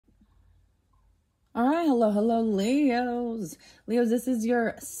All right, hello, Leos. Leos, this is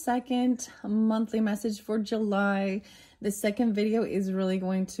your second monthly message for July. The second video is really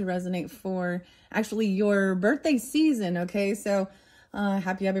going to resonate for actually your birthday season, okay? So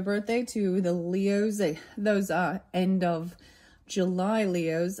happy birthday to the Leos, those end of July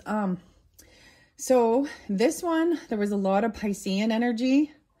Leos. So this one, there was a lot of Piscean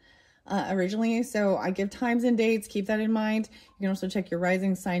energy originally, so I give times and dates. Keep that in mind. You can also check your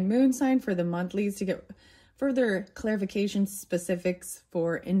rising sign, moon sign for the monthlies to get further clarification specifics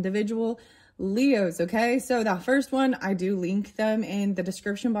for individual Leos. Okay, so that first one, I do link them in the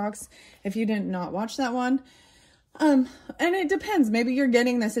description box if you did not watch that one. And it depends, maybe you're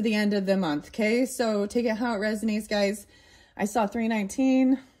getting this at the end of the month. Okay, so take it how it resonates, guys. I saw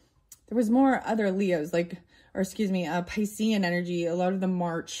 319. There was more other Leos, Piscean energy. A lot of the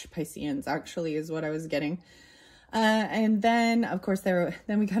March Pisceans actually is what I was getting. And then, of course, then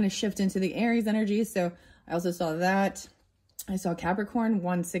we kind of shift into the Aries energy. So I also saw that. I saw Capricorn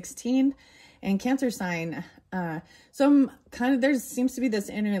 116 and Cancer sign. There seems to be this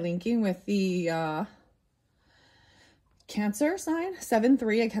interlinking with the Cancer sign,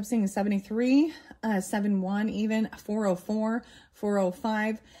 7-3. I kept seeing 73, 7-1 even, 404,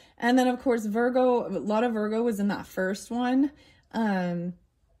 405. And then, of course, Virgo, a lot of Virgo was in that first one. And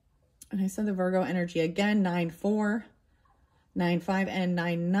I said the Virgo energy again, 9-4, 9-5, and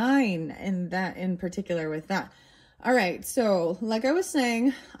 9-9, and that in particular with that. All right, so like I was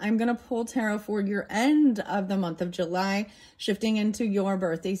saying, I'm going to pull tarot for your end of the month of July, shifting into your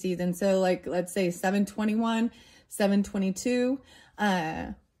birthday season. So like, let's say 7/21,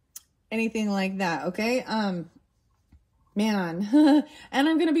 7/22, anything like that, okay? Man, and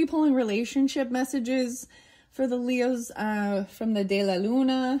I'm going to be pulling relationship messages for the Leos from the De La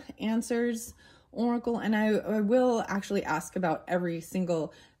Luna answers oracle, and I will actually ask about every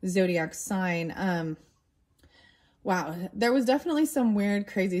single zodiac sign. Wow, there was definitely some weird,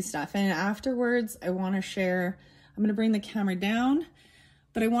 crazy stuff, and afterwards I want to share, I'm going to bring the camera down,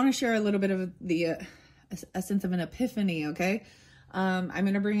 but I want to share a little bit of the a sense of an epiphany, okay? I'm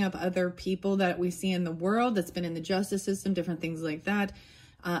going to bring up other people that we see in the world that's been in the justice system, different things like that.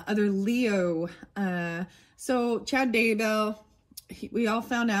 Other Leo. So Chad Daybell, we all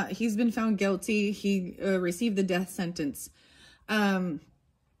found out he's been found guilty. He received the death sentence. And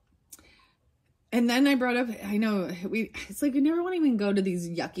then I brought up, I know it's like we never want to even go to these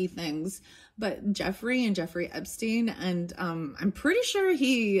yucky things, but Jeffrey Epstein, and I'm pretty sure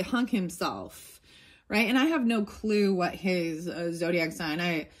he hung himself. Right. And I have no clue what his zodiac sign.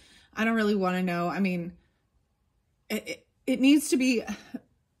 I don't really want to know. I mean, it needs to be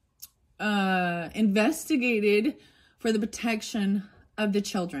investigated for the protection of the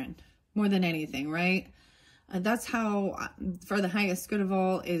children more than anything. Right. That's how, for the highest good of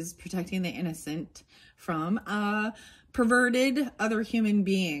all, is protecting the innocent from perverted other human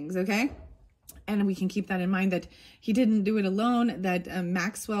beings. OK. And we can keep that in mind, that he didn't do it alone, that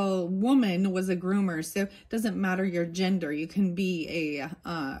Maxwell woman was a groomer. So it doesn't matter your gender. You can be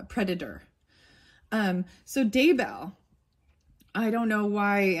a predator. So Daybell, I don't know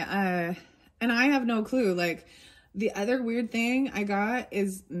why. And I have no clue. Like, the other weird thing I got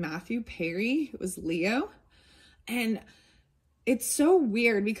is Matthew Perry was Leo. And it's so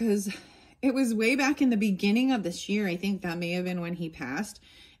weird because it was way back in the beginning of this year. I think that may have been when he passed.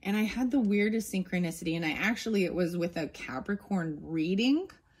 And I had the weirdest synchronicity, and it was with a Capricorn reading.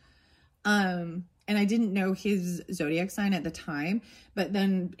 And I didn't know his zodiac sign at the time, but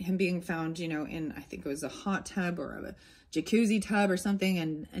then him being found, in, I think it was a hot tub or a jacuzzi tub or something,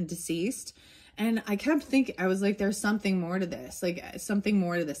 and deceased. And I kept thinking, I was like, there's something more to this,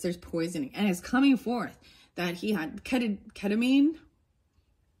 there's poisoning. And it's coming forth that he had ketamine,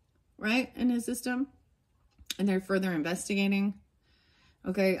 right, in his system. And they're further investigating.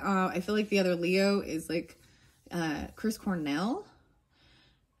 Okay, I feel like the other Leo is like Chris Cornell.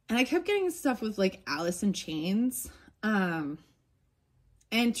 And I kept getting stuff with like Alice in Chains.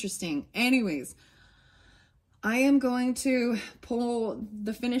 Interesting. Anyways, I am going to pull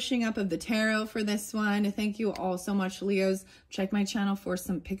the finishing up of the tarot for this one. Thank you all so much, Leos. Check my channel for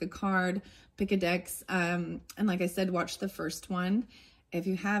some pick a card, pick a decks. And like I said, watch the first one if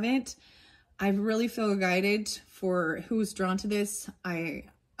you haven't. I really feel guided for who's drawn to this. I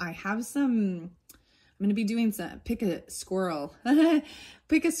have some, I'm going to be doing some pick a squirrel,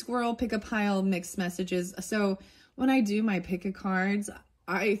 pick a pile mixed messages. So when I do my pick a cards,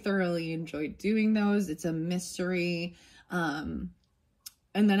 I thoroughly enjoy doing those. It's a mystery. And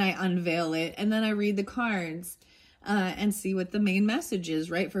then I unveil it, and then I read the cards and see what the main message is,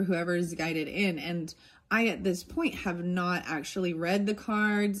 right, for whoever is guided in. And I, at this point, have not actually read the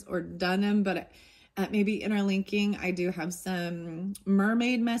cards or done them, but maybe interlinking. I do have some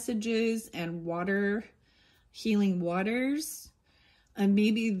mermaid messages and water healing waters. And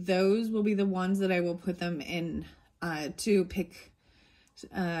maybe those will be the ones that I will put them in to pick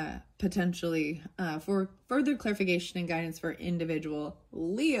potentially for further clarification and guidance for individual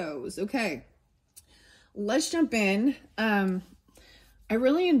Leos. Okay, let's jump in. I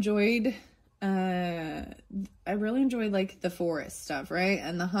really enjoyed like the forest stuff, right?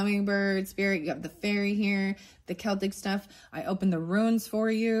 And the hummingbird spirit. You have the fairy here, the Celtic stuff. I opened the runes for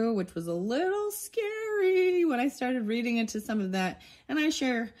you, which was a little scary when I started reading into some of that. And I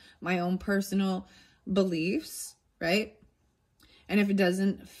share my own personal beliefs, right? And if it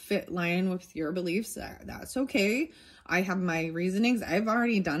doesn't line with your beliefs, that's okay. I have my reasonings. I've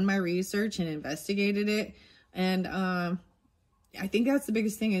already done my research and investigated it. And I think that's the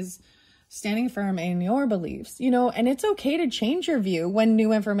biggest thing, is standing firm in your beliefs, you know, and it's okay to change your view when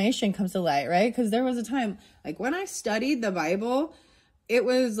new information comes to light, right? Because there was a time, like when I studied the Bible, it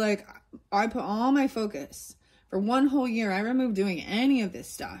was like I put all my focus for one whole year. I removed doing any of this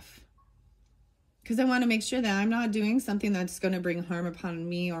stuff because I want to make sure that I'm not doing something that's going to bring harm upon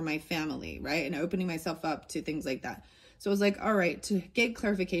me or my family, right? And opening myself up to things like that. So I was like, all right, to get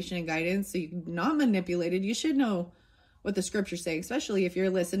clarification and guidance so you're not manipulated, you should know what the scriptures say, especially if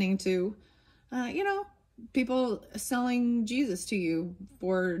you're listening to, you know, people selling Jesus to you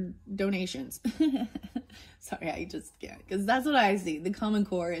for donations. Sorry, I just can't, because that's what I see. The common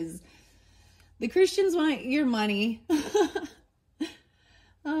core is the Christians want your money.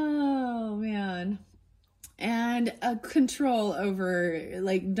 Oh, man. And a control over,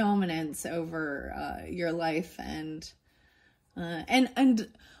 like, dominance over your life and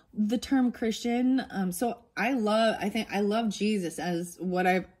the term Christian. So I love Jesus as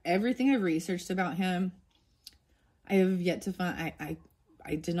everything I've researched about him. I have yet to find,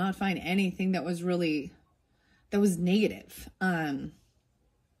 I did not find anything that was negative,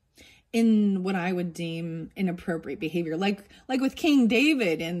 in what I would deem inappropriate behavior, like with King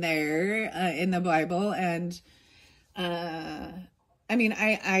David in there, in the Bible. And, I mean,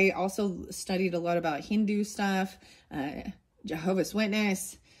 I also studied a lot about Hindu stuff, Jehovah's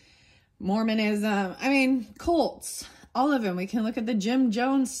Witness, Mormonism, I mean, cults, all of them. We can look at the Jim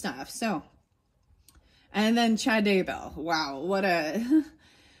Jones stuff. So, and then Chad Daybell. Wow. What a,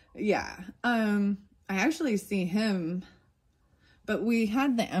 yeah. I actually see him, but we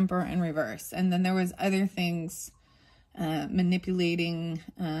had the Emperor in reverse. And then there was other things, manipulating,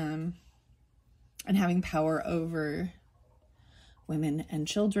 and having power over women and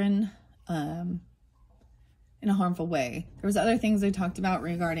children, in a harmful way. There was other things I talked about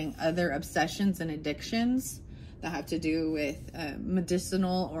regarding other obsessions and addictions that have to do with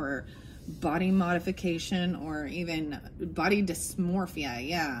medicinal or body modification or even body dysmorphia.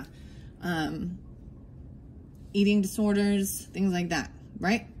 Yeah. Eating disorders, things like that,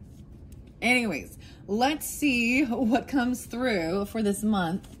 right? Anyways, let's see what comes through for this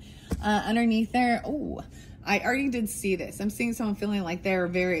month. Underneath there, oh, I already did see this. I'm seeing someone feeling like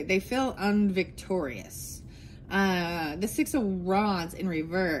they feel unvictorious. The Six of Rods in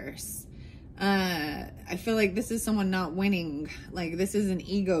reverse. I feel like this is someone not winning. Like this is an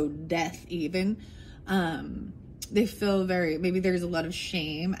ego death even. They feel maybe there's a lot of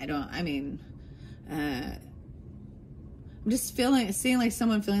shame. I'm just seeing like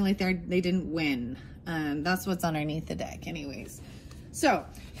someone feeling like they didn't win. That's what's underneath the deck anyways. So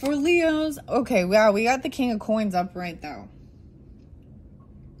for Leos, okay, wow, we got the King of Coins upright though.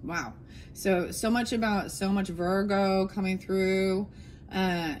 Wow. So much Virgo coming through.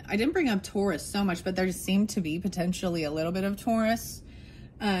 I didn't bring up Taurus so much, but there seemed to be potentially a little bit of Taurus.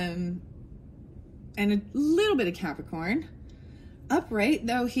 And a little bit of Capricorn. Upright,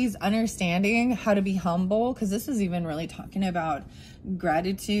 though, he's understanding how to be humble, because this is even really talking about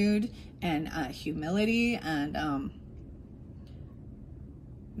gratitude and humility. And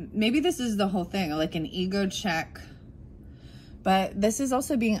maybe this is the whole thing, like an ego check. But this is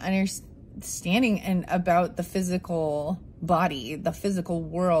also being understanding and about the physical body, the physical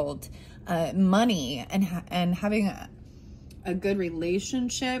world, money, and having a good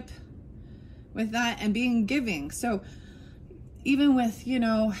relationship with that and being giving. So even with, you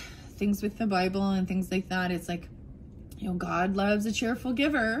know, things with the Bible and things like that, it's like, you know, God loves a cheerful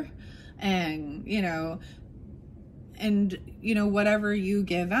giver, and, you know, whatever you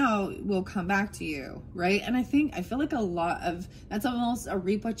give out will come back to you, right? And I feel like a lot of that's almost a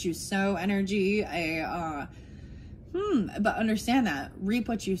reap what you sow energy. But understand that reap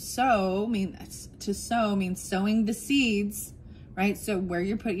what you sow means sowing the seeds, right? So where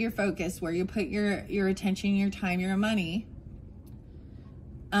you put your focus, where you put your attention, your time, your money,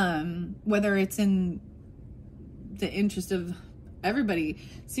 whether it's in the interest of everybody.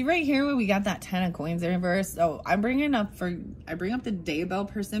 See right here where we got that 10 of coins in reverse. So I bring up the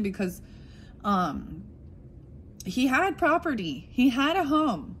Daybell person because he had property, he had a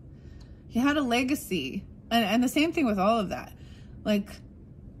home, he had a legacy, and the same thing with all of that, like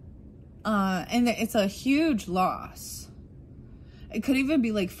and it's a huge loss. It could even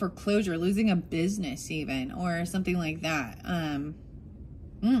be like foreclosure, losing a business even, or something like that.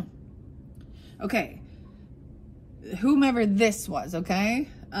 Okay, whomever this was, okay?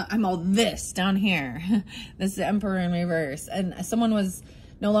 I'm all this down here. This is the Emperor in reverse. And someone was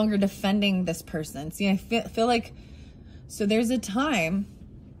no longer defending this person. See, I feel like, so there's a time,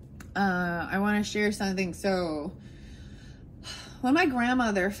 I want to share something. So when my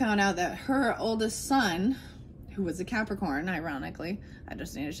grandmother found out that her oldest son, who was a Capricorn, ironically, I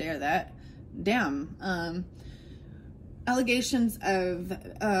just need to share that. Damn. Allegations of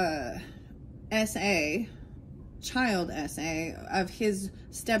SA, child SA, of his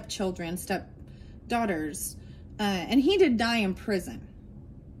stepchildren, stepdaughters, and he did die in prison.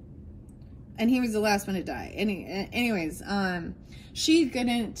 And he was the last one to die. Anyways, she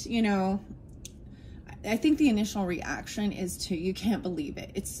couldn't, you know, I think the initial reaction is to, you can't believe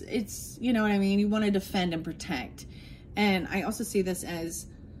it. It's, you know what I mean? You want to defend and protect. And I also see this as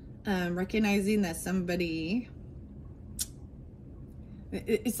recognizing that somebody,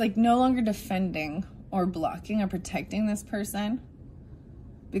 it's like no longer defending or blocking or protecting this person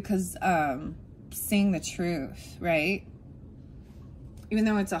because seeing the truth, right? Even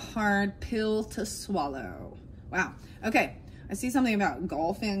though it's a hard pill to swallow. Wow. Okay. I see something about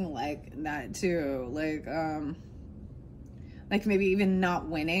golfing like that too. Like maybe even not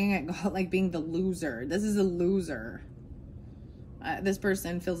winning at golf, like being the loser. This is a loser. This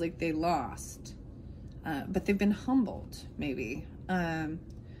person feels like they lost, but they've been humbled maybe.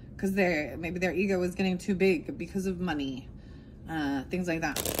 Because maybe their ego was getting too big because of money, things like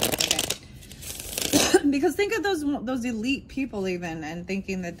that. Okay. Because think of those elite people even, and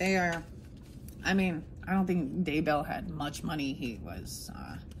thinking that they are, I mean, I don't think Daybell had much money. He was,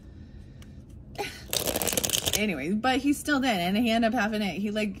 anyways, but he still did, and he ended up having it.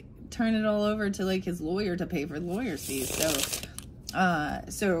 He like turned it all over to like his lawyer to pay for lawyer's fees.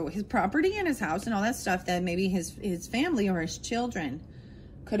 So his property and his house and all that stuff that maybe his family or his children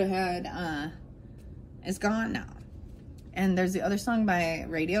could have had, is gone now. And there's the other song by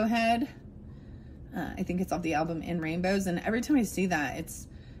Radiohead. I think it's off the album In Rainbows. And every time I see that,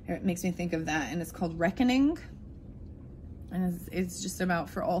 it makes me think of that. And it's called Reckoning. And it's just about,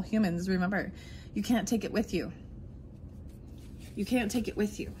 for all humans, remember, you can't take it with you. You can't take it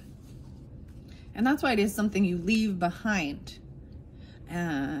with you. And that's why it is something you leave behind.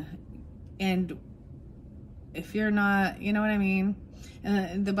 And if you're not, you know what I mean?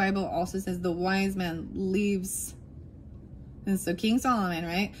 The Bible also says the wise man leaves. And so King Solomon,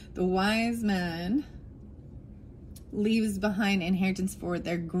 right? The wise man leaves behind inheritance for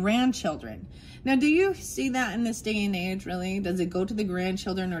their grandchildren. Now, do you see that in this day and age, really? Does it go to the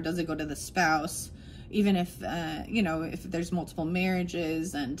grandchildren or does it go to the spouse? Even if, you know, if there's multiple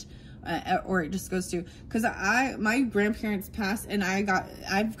marriages and, or it just goes to, because my grandparents passed and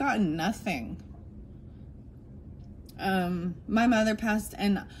I've gotten nothing. My mother passed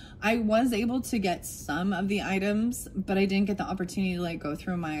and I was able to get some of the items, but I didn't get the opportunity to like go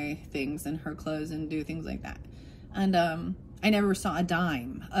through my things and her clothes and do things like that. And I never saw a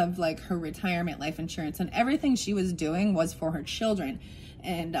dime of like her retirement life insurance, and everything she was doing was for her children.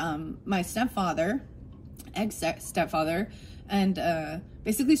 And my stepfather, ex-stepfather, and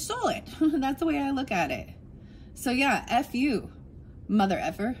basically stole it. That's the way I look at it. So yeah, F you, mother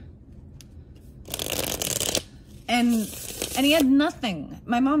effer. And he had nothing.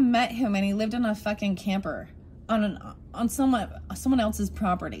 My mom met him and he lived in a fucking camper on someone else's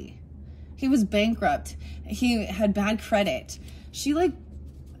property. He was bankrupt. He had bad credit.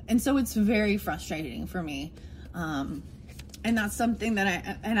 And so it's very frustrating for me. And that's something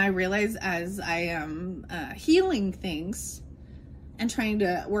that I realize as I am healing things and trying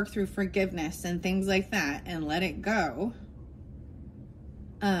to work through forgiveness and things like that and let it go.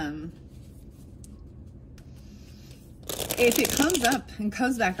 If it comes up and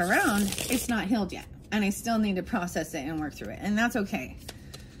comes back around, it's not healed yet. And I still need to process it and work through it. And that's okay.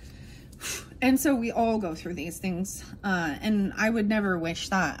 And so we all go through these things. And I would never wish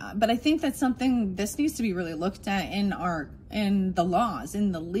that. But I think that's something, this needs to be really looked at in the laws,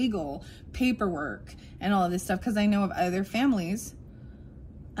 in the legal paperwork and all of this stuff. Because I know of other families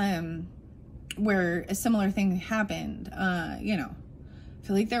where a similar thing happened. You know, I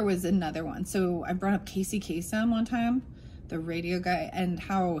feel like there was another one. So I brought up Casey Kasem one time. the radio guy, and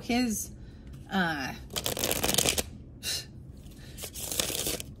how his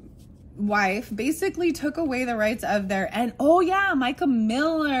wife basically took away the rights of their, and oh yeah, Micah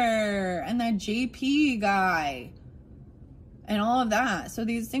Miller and that JP guy and all of that. So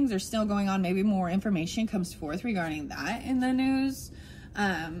these things are still going on. Maybe more information comes forth regarding that in the news,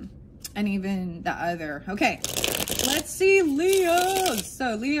 and even the other. Okay, let's see Leos.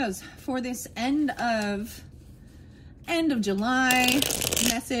 So Leos, for this end of July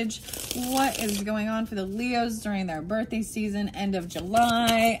message, what is going on for the Leos during their birthday season, end of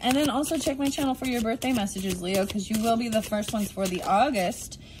July? And then also check my channel for your birthday messages, Leo, because you will be the first ones for the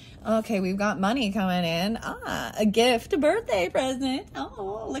August. Okay, we've got money coming in. A gift, a birthday present.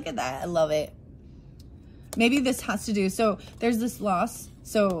 Oh, look at that. I love it. Maybe this has to do, so there's this loss.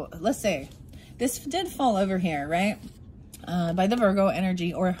 So let's say this did fall over here, right? By the Virgo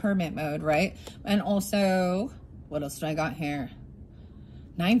energy or hermit mode, right? And also, what else do I got here?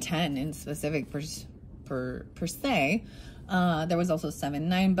 9-10 in specific per se. There was also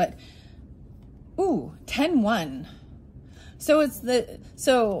 7-9, but ooh, 10-1. So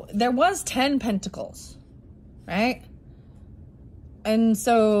so there was 10 pentacles, right? And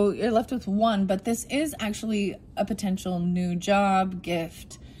so you're left with 1, but this is actually a potential new job,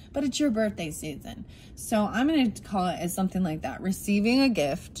 gift, but it's your birthday season. So I'm going to call it as something like that. Receiving a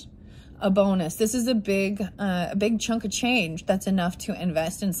gift, a bonus. This is a big chunk of change that's enough to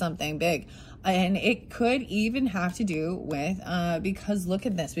invest in something big. And it could even have to do with, because look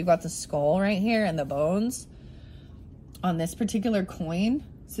at this. We've got the skull right here and the bones on this particular coin.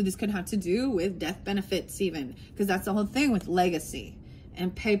 So this could have to do with death benefits even, because that's the whole thing with legacy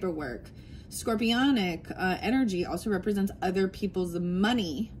and paperwork. Scorpionic energy also represents other people's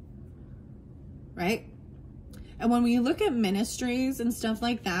money, right? And when we look at ministries and stuff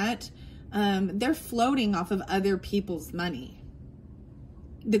like that, they're floating off of other people's money.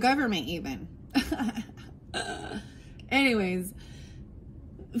 The government even. Anyways,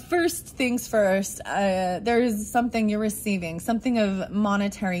 first things first, there is something you're receiving, something of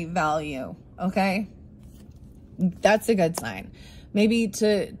monetary value, okay? That's a good sign. Maybe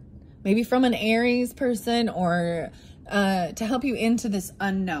from an Aries person, or to help you into this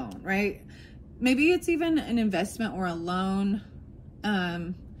unknown, right? Maybe it's even an investment or a loan.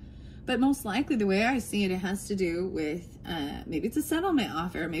 But most likely the way I see it, it has to do with, maybe it's a settlement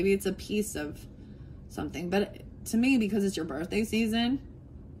offer. Maybe it's a piece of something. But to me, because it's your birthday season,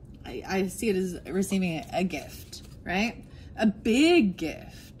 I see it as receiving a gift, right? A big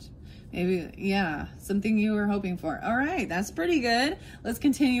gift. Maybe, yeah, something you were hoping for. All right, that's pretty good. Let's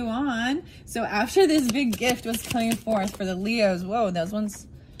continue on. So after this big gift was coming forth for the Leos, whoa, those ones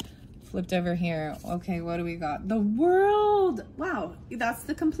flipped over here. Okay, what do we got? The World. Wow, that's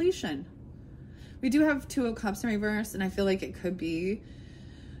the completion. We do have 2 of Cups in reverse, and I feel like it could be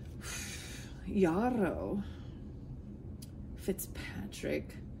Yarrow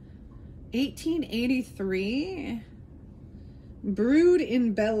Fitzpatrick. 1883. Brewed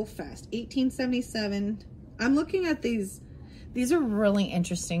in Belfast. 1877. I'm looking at these. These are really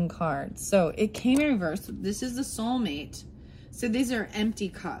interesting cards. So it came in reverse. This is the Soulmate. So these are empty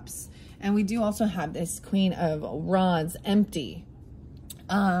cups. And we do also have this Queen of Rods empty.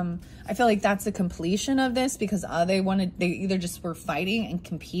 I feel like that's the completion of this, because they either just were fighting and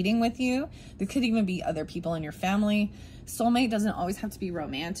competing with you. There could even be other people in your family. Soulmate doesn't always have to be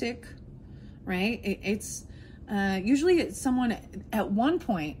romantic, right? It's usually someone at one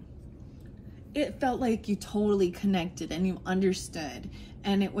point, it felt like you totally connected and you understood,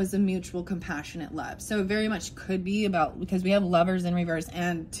 and it was a mutual compassionate love. So it very much could be about, because we have Lovers in reverse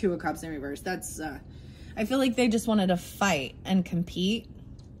and 2 of Cups in reverse. That's I feel like they just wanted to fight and compete.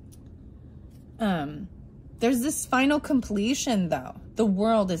 There's this final completion though. The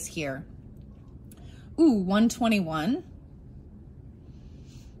World is here. Ooh, 121.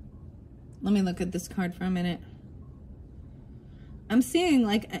 Let me look at this card for a minute. I'm seeing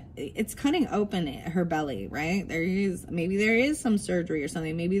like it's cutting open her belly, right? Maybe there is some surgery or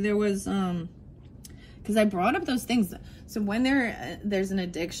something. Maybe there was, because I brought up those things. So when there's an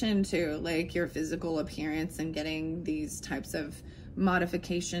addiction to like your physical appearance and getting these types of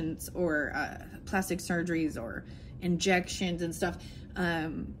modifications or plastic surgeries or injections and stuff, a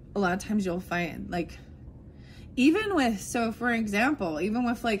lot of times you'll find like, even with, so for example, even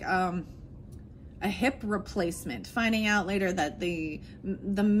with like a hip replacement, finding out later that the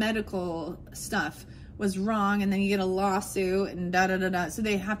medical stuff was wrong, and then you get a lawsuit and da-da-da-da. So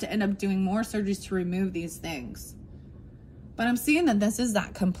they have to end up doing more surgeries to remove these things. But I'm seeing that this is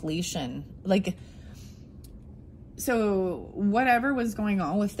that completion. Like, So whatever was going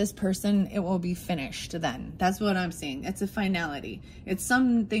on with this person, it will be finished then. That's what I'm seeing. It's a finality. It's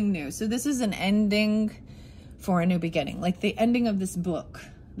something new. So this is an ending for a new beginning, like the ending of this book.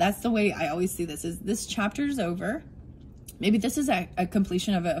 That's the way I always see this, is this chapter is over. Maybe this is a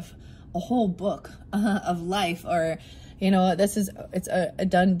completion of a whole book of life, or, you know, it's a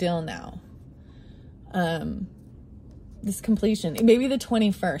done deal now. This completion, maybe the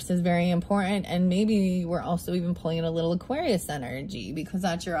 21st is very important, and maybe we're also even pulling in a little Aquarius energy because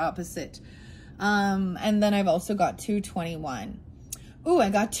that's your opposite. And then I've also got 221. Ooh,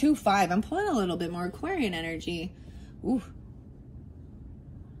 I got 25. I'm pulling a little bit more Aquarian energy. Ooh.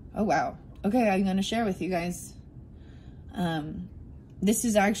 Oh, wow. Okay, I'm going to share with you guys. This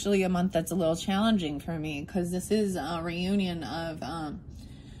is actually a month that's a little challenging for me because this is a reunion of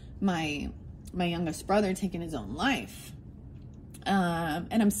my youngest brother taking his own life.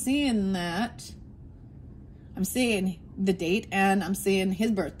 And I'm seeing that. I'm seeing the date, and I'm seeing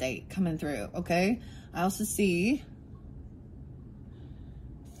his birth date coming through, okay? I also see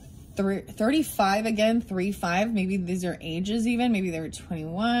 35 again, 35. Maybe these are ages even. Maybe they were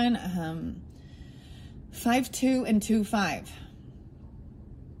 21. 5-2 and 2-5.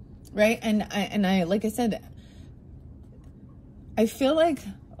 Right? And I like I said, I feel like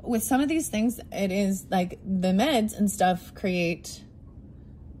with some of these things, it is like the meds and stuff create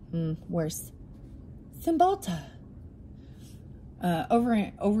worse. Cymbalta.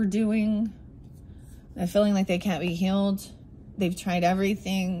 Overdoing. Feeling like they can't be healed. They've tried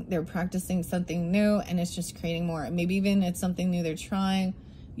everything. They're practicing something new, and it's just creating more. Maybe even it's something new they're trying.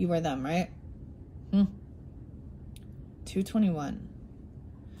 You or them, right? 221.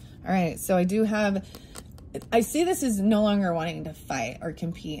 All right, so I do have... I see this is no longer wanting to fight or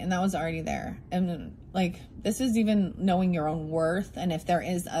compete, and that was already there. And like, this is even knowing your own worth, and if there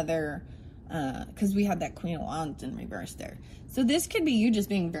is other, because we had that Queen of Wands in reverse there. So this could be you just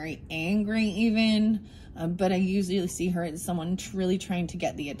being very angry even, but I usually see her as someone really trying to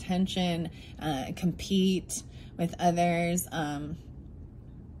get the attention, compete with others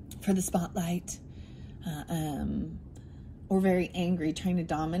for the spotlight, or very angry, trying to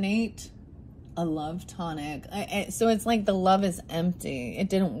dominate. A love tonic. So it's like the love is empty. It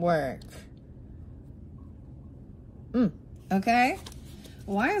didn't work. Okay.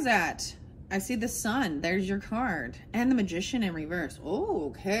 Why is that? I see the Sun. There's your card. And the Magician in reverse. Oh,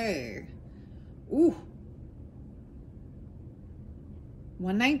 okay. Ooh.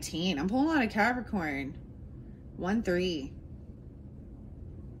 119. I'm pulling out a Capricorn. 1-3.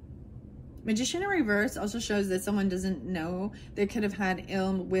 Magician in reverse also shows that someone doesn't know. They could have had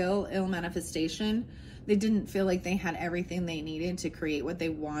ill manifestation. They didn't feel like they had everything they needed to create what they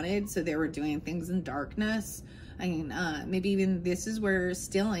wanted, so they were doing things in darkness. I mean, maybe even this is where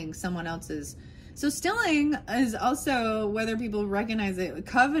stealing someone else's. So stealing is also, whether people recognize it,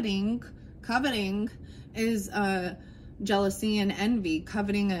 coveting is jealousy and envy,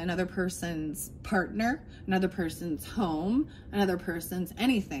 coveting another person's partner, another person's home, another person's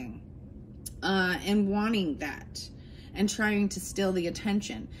anything. And wanting that and trying to steal the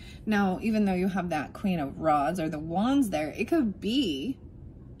attention. Now, even though you have that Queen of Rods or the Wands there, it could be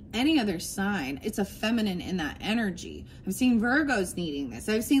any other sign. It's a feminine in that energy. I've seen Virgos needing this.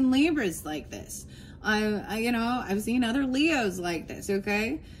 I've seen Libras like this. I've seen other Leos like this,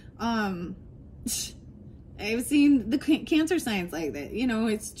 okay? I've seen the Cancer signs like that. You know,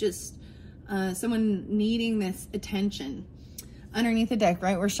 it's just someone needing this attention. Underneath the deck,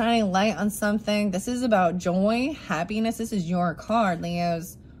 right? We're shining light on something. This is about joy, happiness. This is your card,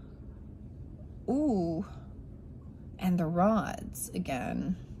 Leos. Ooh. And the rods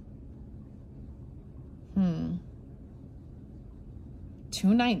again.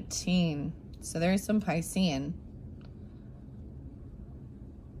 219. So there's some Piscean.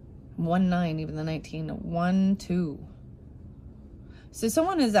 1-9, even the 19. 1-2. So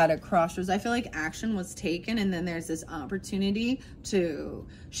someone is at a crossroads. I feel like action was taken, and then there's this opportunity to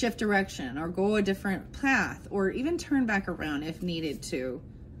shift direction or go a different path, or even turn back around if needed to.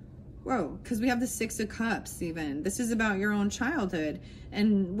 Whoa, because we have the 6 of Cups even. This is about your own childhood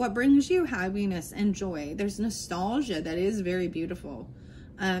and what brings you happiness and joy. There's nostalgia that is very beautiful.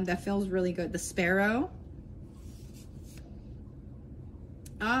 That feels really good. The Sparrow.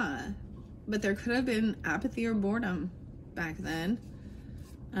 But there could have been apathy or boredom back then.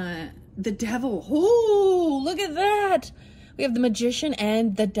 The Devil. Oh, look at that. We have the Magician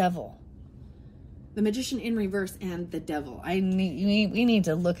and the Devil. The Magician in reverse and the Devil. We need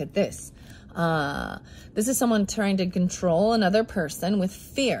to look at this. This is someone trying to control another person with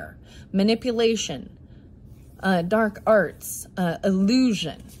fear, manipulation, dark arts,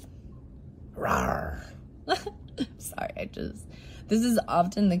 illusion. Rawr. sorry, this is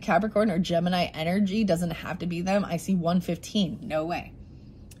often the Capricorn or Gemini energy. Doesn't have to be them. I see 115. No way.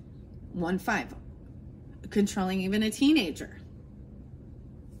 1-5. Controlling even a teenager.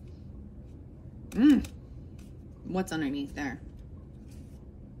 What's underneath there?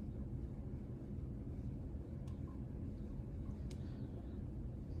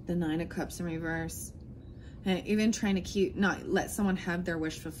 The 9 of Cups in reverse. And even trying to not let someone have their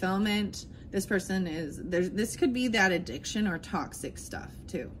wish fulfillment. This person this could be that addiction or toxic stuff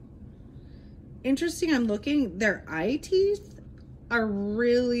too. Interesting, I'm looking, their eye teeth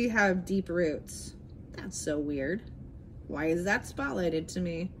really have deep roots. That's so weird. Why is that spotlighted to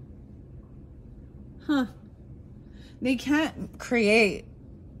me? Huh. They can't create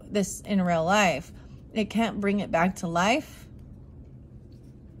this in real life. They can't bring it back to life.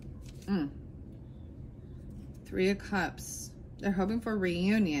 3 of Cups. They're hoping for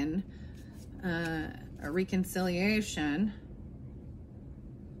reunion, a reconciliation.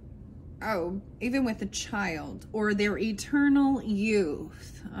 Oh, even with a child or their eternal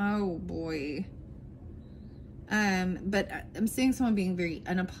youth. Oh boy. But I'm seeing someone being very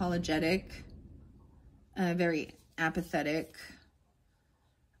unapologetic, very apathetic.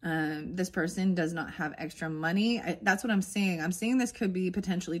 This person does not have extra money. That's what I'm seeing. I'm seeing this could be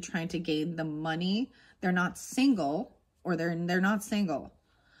potentially trying to gain the money. They're not single, or they're not single.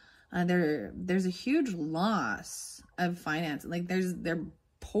 There's a huge loss of finance. Like they're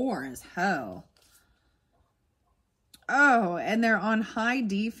poor as hell. Oh, and they're on high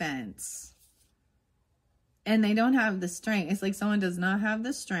defense. And they don't have the strength. It's like someone does not have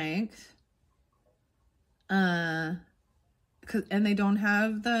the strength. And they don't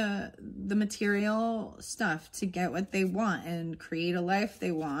have the material stuff to get what they want and create a life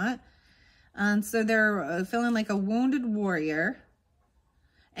they want. And so they're feeling like a wounded warrior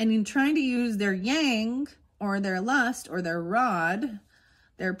and in trying to use their yang or their lust or their rod,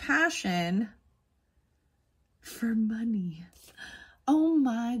 their passion for money. Oh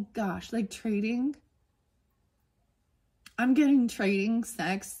my gosh, like trading. I'm getting trading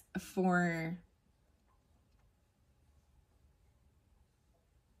sex for...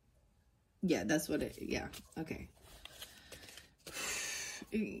 Yeah, that's what it, yeah, okay.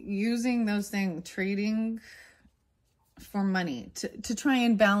 Using those things, trading for money to try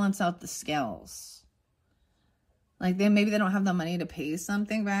and balance out the scales. Like maybe they don't have the money to pay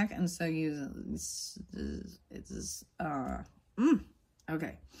something back, and so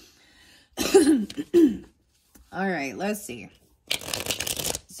okay. All right, let's see.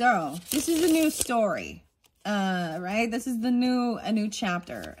 So this is a new story. Right? This is a new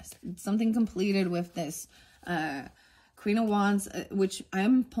chapter. Something completed with this Queen of Wands, which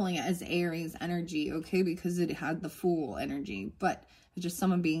I'm pulling it as Aries energy, okay? Because it had the Fool energy, but it's just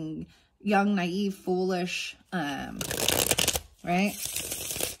someone being young, naive, foolish, right?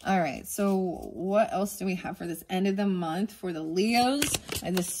 All right, so what else do we have for this end of the month for the Leos?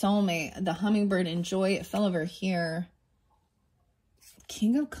 The Soulmate, the Hummingbird and Joy. It fell over here.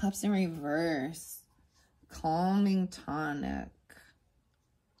 King of Cups in reverse. Calming tonic.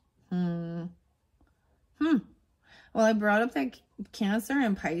 Well, I brought up that Cancer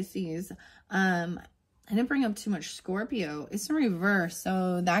and Pisces. I didn't bring up too much Scorpio. It's in reverse,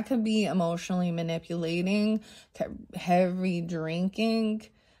 so that could be emotionally manipulating, heavy drinking.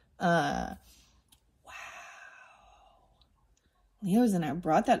 Wow. Leos, and I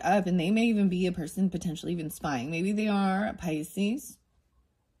brought that up, and they may even be a person potentially even spying. Maybe they are a Pisces.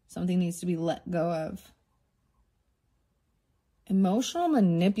 Something needs to be let go of. Emotional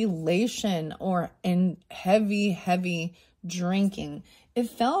manipulation or in heavy drinking. It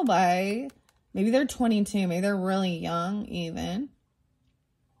fell by, maybe they're 22, maybe they're really young even.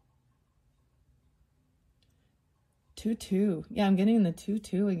 2-2. Yeah, I'm getting the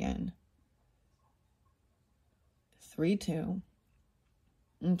 2-2 again. 3-2.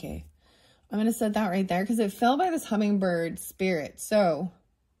 Okay. I'm going to set that right there because it fell by this hummingbird spirit. So,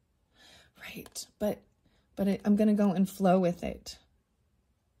 right. But I'm going to go and flow with it.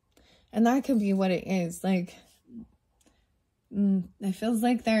 And that could be what it is. Like, it feels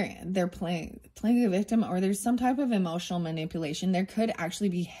like they're playing a victim, or there's some type of emotional manipulation. There could actually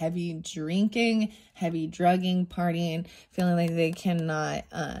be heavy drinking, heavy drugging, partying, feeling like they cannot,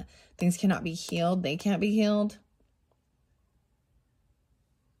 things cannot be healed. They can't be healed.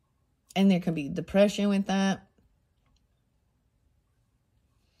 And there could be depression with that.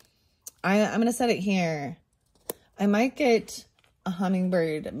 I'm going to set it here. I might get a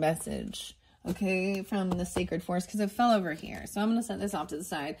hummingbird message, okay, from the Sacred Force, because it fell over here. So I'm going to set this off to the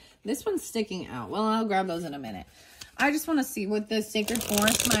side. This one's sticking out. Well, I'll grab those in a minute. I just want to see what the Sacred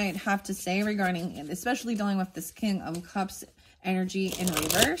Forest might have to say regarding, especially dealing with this King of Cups energy in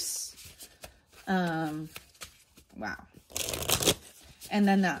reverse. Wow. And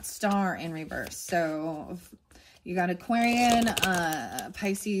then that Star in reverse. So you got Aquarian,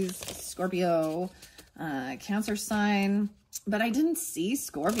 Pisces, Scorpio, Cancer sign. But I didn't see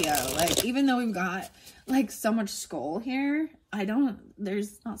Scorpio. Like, even though we've got, like, so much skull here,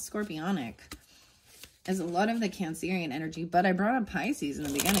 there's not Scorpionic. There's a lot of the Cancerian energy, but I brought up Pisces in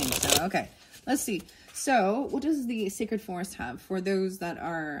the beginning. So, okay, let's see. So, what does the Sacred Forest have for those that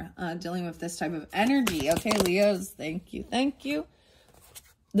are dealing with this type of energy? Okay, Leos, thank you, thank you.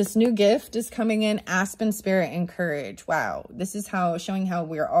 This new gift is coming in, Aspen, Spirit, and Courage. Wow, this is showing how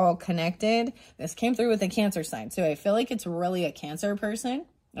we're all connected. This came through with a Cancer sign, so I feel like it's really a Cancer person,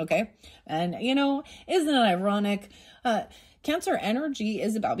 okay? And, you know, isn't it ironic? Cancer energy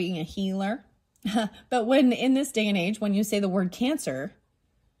is about being a healer. But when, in this day and age, when you say the word Cancer,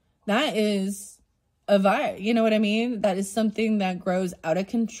 that is a vibe, you know what I mean? That is something that grows out of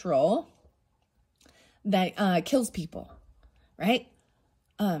control, that kills people, right?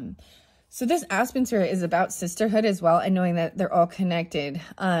 So this Aspen Spirit is about sisterhood as well, and knowing that they're all connected,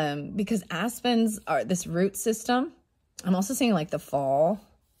 because aspens are this root system. I'm also seeing like the fall.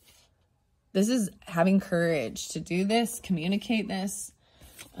 This is having courage to do this, communicate this.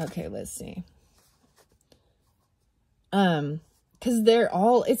 Okay, let's see. Because they're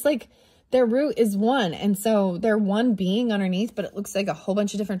all, it's like their root is one, and so they're one being underneath, but it looks like a whole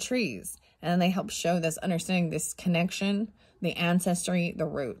bunch of different trees, and they help show this understanding, this connection, the ancestry, the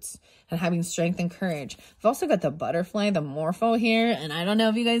roots, and having strength and courage. We've also got the butterfly, the Morpho here, and I don't know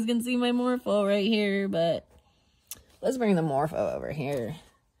if you guys can see my Morpho right here, but let's bring the Morpho over here.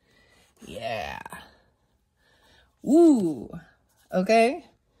 Yeah. Ooh. Okay.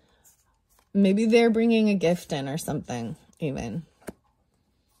 Maybe they're bringing a gift in or something, even.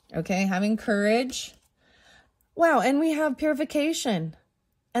 Okay, having courage. Wow, and we have purification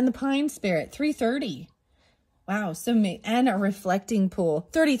and the Pine Spirit, 330. Wow, so and a reflecting pool,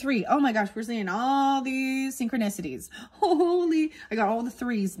 33. Oh my gosh, we're seeing all these synchronicities. Holy, I got all the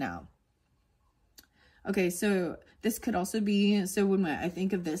threes now. Okay, so this could also be, so when I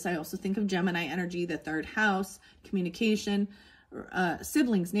think of this, I also think of Gemini energy, the third house, communication,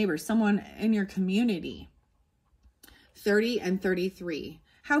 siblings, neighbors, someone in your community. 30 and 33.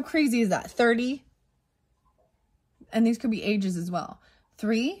 How crazy is that? 30. And these could be ages as well.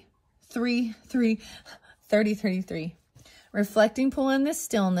 3, 3, 3, 30, 33. Reflecting pool in this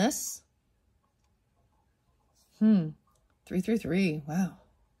stillness. 3, 3, 3. Wow.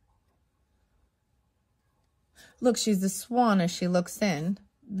 Look, she's the swan as she looks in.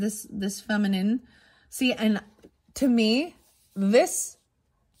 This feminine. See, and to me, this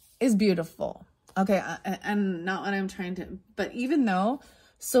is beautiful. Okay, and not what I'm trying to, but even though,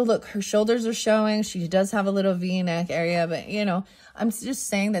 so look, her shoulders are showing. She does have a little V-neck area, but you know, I'm just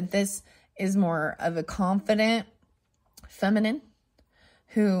saying that this is more of a confident feminine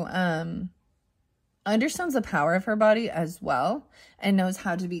who understands the power of her body as well and knows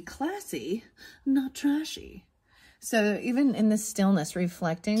how to be classy, not trashy. So even in the stillness,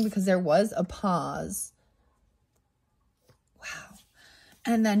 reflecting, because there was a pause. Wow.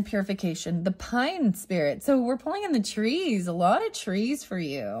 And then purification, the Pine Spirit. So we're pulling in the trees, a lot of trees for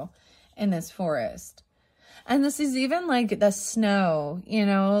you in this forest. And this is even like the snow, you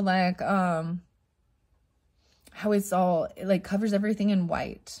know, like how it's all, it like covers everything in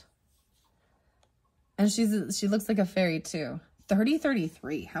white. And she looks like a fairy too. 30,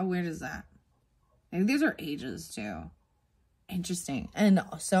 33. How weird is that? Maybe these are ages too. Interesting. And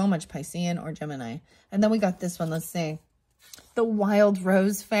so much Piscean or Gemini. And then we got this one. Let's see. The Wild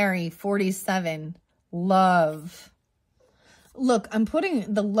Rose Fairy, 47. Love. Look, I'm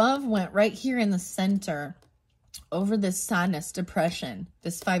putting, the love went right here in the center over this sadness, depression,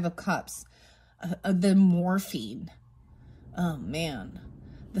 this 5 of Cups, the morphine. Oh, man.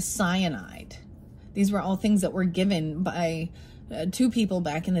 The cyanide. These were all things that were given by 2 people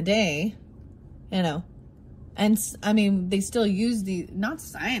back in the day, you know. And, I mean, they still use the, not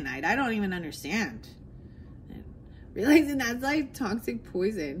cyanide. I don't even understand. Realizing that's like toxic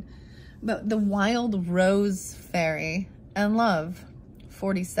poison. But the Wild Rose Fairy and Love,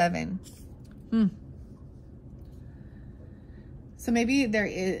 47. So maybe there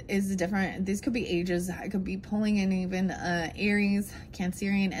is a different, these could be ages. I could be pulling in even Aries,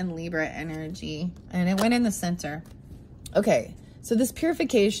 Cancerian, and Libra energy. And it went in the center. Okay, so this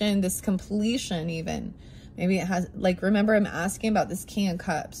purification, this completion even, maybe it has, like, remember I'm asking about this King of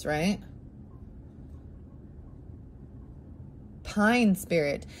Cups, right? pine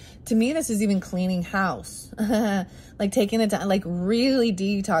spirit. To me, this is even cleaning house. Like taking the time, like really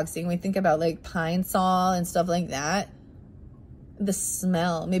detoxing. We think about like pine sol and stuff like that. The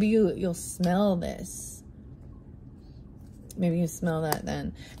smell, maybe you'll smell this. Maybe you smell that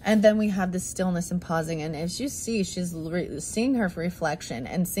then. And then we have the stillness and pausing. And as you see, she's seeing her reflection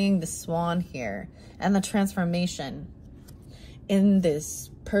and seeing the swan here and the transformation in this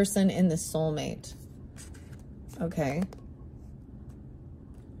person, in this soulmate. Okay.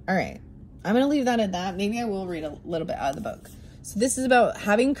 All right. I'm going to leave that at that. Maybe I will read a little bit out of the book. So this is about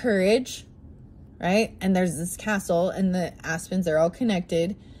having courage, right? And there's this castle and the aspens are all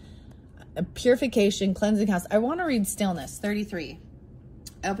connected. A purification, cleansing house. I want to read stillness, 33.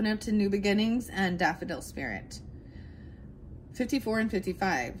 Open up to new beginnings and daffodil spirit, 54 and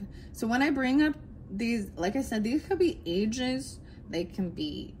 55. So when I bring up these, like I said, these could be ages. They can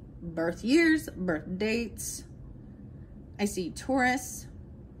be birth years, birth dates. I see Taurus,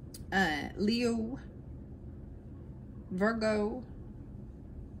 Leo, Virgo,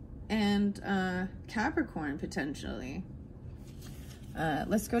 and Capricorn potentially.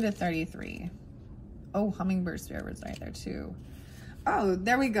 Let's go to 33. Oh, hummingbird spirit was right there too. Oh,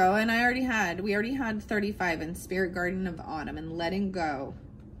 there we go. And we already had 35 in Spirit Garden of Autumn and letting go.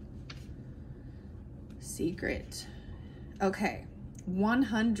 Secret. Okay.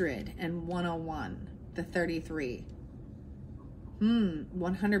 100 and 101. The 33.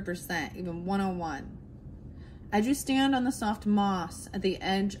 100%. Even 101. As you stand on the soft moss at the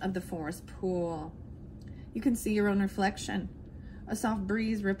edge of the forest pool, you can see your own reflection. A soft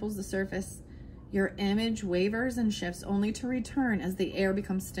breeze ripples the surface. Your image wavers and shifts only to return as the air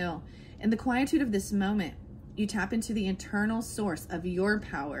becomes still. In the quietude of this moment, you tap into the internal source of your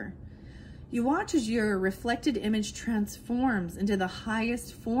power. You watch as your reflected image transforms into the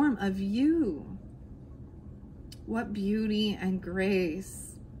highest form of you. What beauty and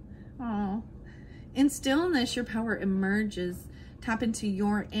grace. Oh. In stillness, your power emerges. Tap into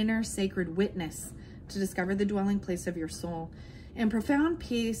your inner sacred witness to discover the dwelling place of your soul. In profound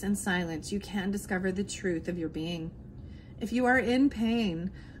peace and silence, you can discover the truth of your being. If you are in pain,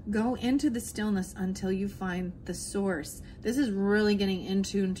 go into the stillness until you find the source. This is really getting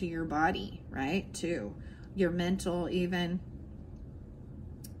into your body, right? Too. Your mental even.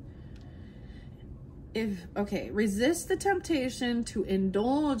 Resist the temptation to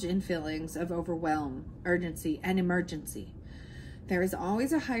indulge in feelings of overwhelm, urgency, and emergency. There is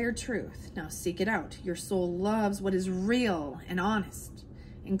always a higher truth. Now seek it out. Your soul loves what is real and honest.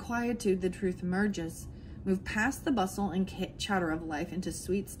 In quietude, the truth emerges. Move past the bustle and chatter of life into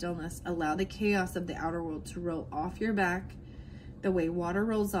sweet stillness. Allow the chaos of the outer world to roll off your back, the way water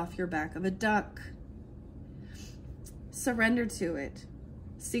rolls off your back of a duck. Surrender to it.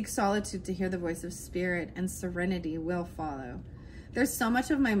 Seek solitude to hear the voice of spirit, and serenity will follow. There's so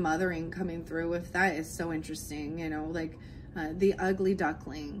much of my mothering coming through with that. Is so interesting, you know, like the ugly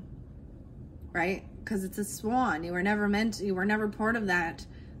duckling, right? Because it's a swan. You were never part of that.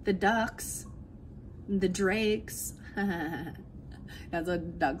 The ducks, the drakes. That's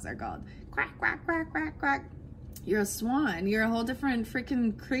what ducks are called. Quack, quack, quack, quack, quack. You're a swan. You're a whole different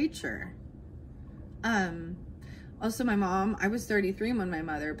freaking creature. Also, my mom, I was 33 when my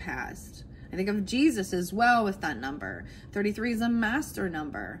mother passed. I think of Jesus as well with that number. 33 is a master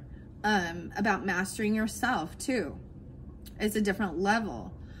number. About mastering yourself too. It's a different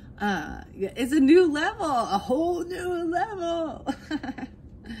level. It's a new level, a whole new level.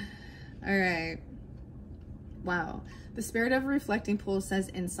 All right. Wow. The spirit of reflecting pool says,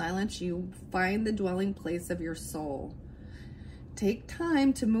 in silence, you find the dwelling place of your soul. Take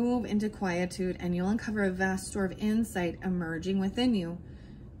time to move into quietude and you'll uncover a vast store of insight emerging within you.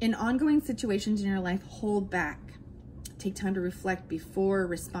 In ongoing situations in your life, hold back. Take time to reflect before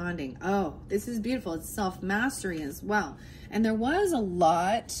responding. Oh, this is beautiful. It's self-mastery as well. And there was a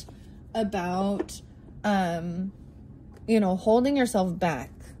lot about, you know, holding yourself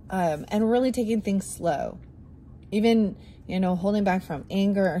back and really taking things slow. Even, you know, holding back from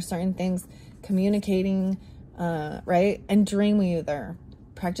anger or certain things, communicating, right? And Dreamweaver.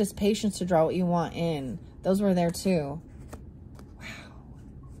 Practice patience to draw what you want in. Those were there too. Wow.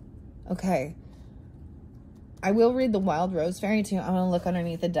 Okay. I will read the Wild Rose Fairy too. I'm going to look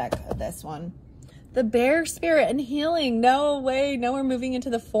underneath the deck of this one. The bear spirit and healing. No way. No, we're moving into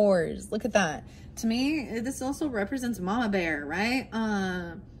the fours. Look at that. To me, this also represents Mama Bear, right?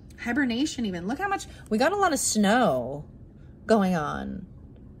 Hibernation even. Look how much. We got a lot of snow going on.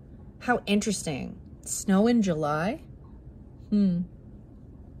 How interesting. Snow in July? And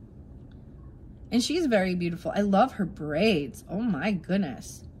she's very beautiful. I love her braids. Oh my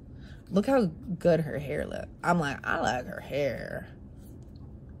goodness. Look how good her hair look. I'm like, I like her hair.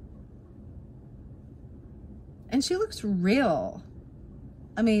 And she looks real.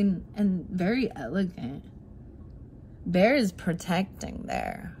 I mean, and very elegant. Bear is protecting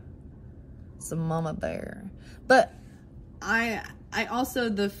there. It's a mama bear. But I also,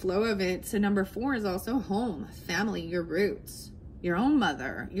 the flow of it, so number 4 is also home, family, your roots, your own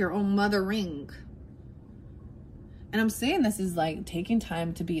mothering. And I'm saying this is like taking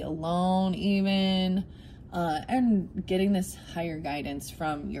time to be alone even, and getting this higher guidance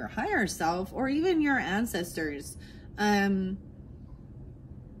from your higher self or even your ancestors. I'm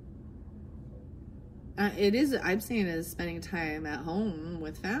saying it as spending time at home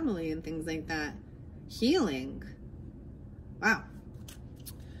with family and things like that. Healing. Wow.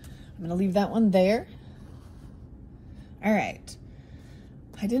 I'm going to leave that one there. All right.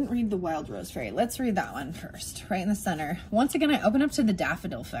 I didn't read the Wild Rose Fairy. Let's read that one first, right in the center. Once again, I open up to the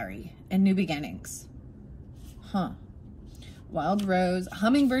Daffodil Fairy and New Beginnings. Wild Rose.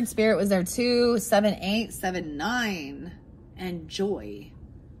 Hummingbird Spirit was there too. 7, 8, 7, 9. And Joy.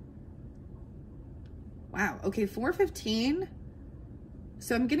 Wow. Okay, 415.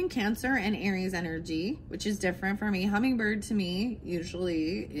 So I'm getting Cancer and Aries energy, which is different for me. Hummingbird to me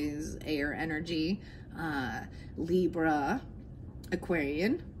usually is air energy. Libra,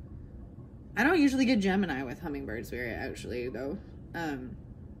 Aquarian. I don't usually get Gemini with Hummingbird Spirit, actually, though. And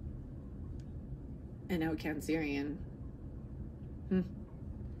now Cancerian.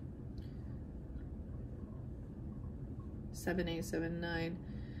 7, 8, 7, 9.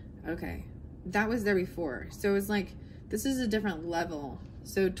 Okay. That was there before. So it's like, this is a different level.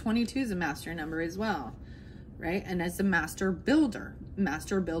 So 22 is a master number as well, right? And it's a master builder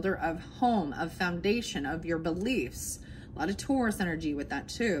of home, of foundation, of your beliefs. A lot of Taurus energy with that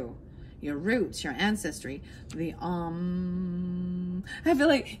too. Your roots, your ancestry. The I feel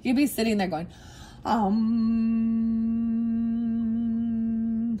like you'd be sitting there going,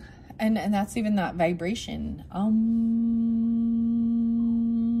 and that's even that vibration.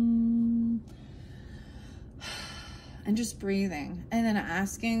 And just breathing and then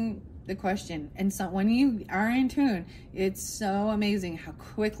asking the question. And so when you are in tune, it's so amazing how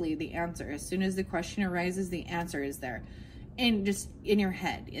quickly the answer, as soon as the question arises, the answer is there. And just in your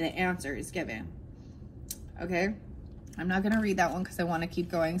head, the answer is given. Okay. I'm not going to read that one because I want to keep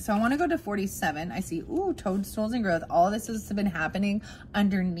going. So I want to go to 47. I see, ooh, toadstools and growth. All this has been happening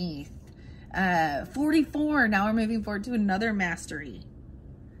underneath. 44. Now we're moving forward to another mastery.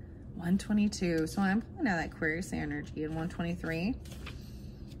 122. So I'm pulling out that Aquarius energy in 123.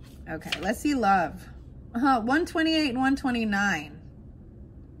 Okay, let's see love. 128 and 129.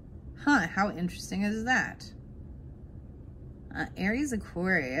 How interesting is that? Aries,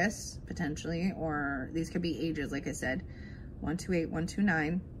 Aquarius, potentially, or these could be ages, like I said. 128,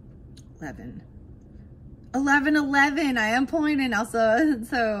 129, 11. 11, 11. I am pulling in also.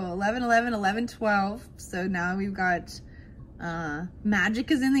 So 11, 11, 11, 12. So now we've got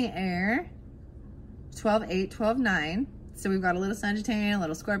magic is in the air. 12, 8, 12, 9. So we've got a little Sagittarius, a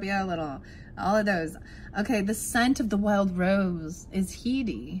little Scorpio, a little, all of those. Okay, the scent of the wild rose is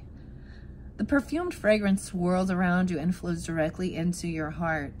heady. The perfumed fragrance swirls around you and flows directly into your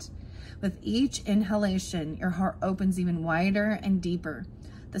heart. With each inhalation, your heart opens even wider and deeper.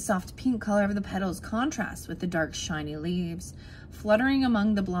 The soft pink color of the petals contrasts with the dark, shiny leaves. Fluttering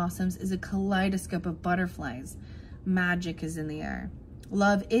among the blossoms is a kaleidoscope of butterflies. Magic is in the air.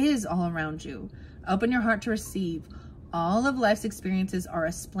 Love is all around you. Open your heart to receive. All of life's experiences are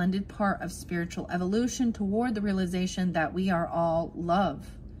a splendid part of spiritual evolution toward the realization that we are all love.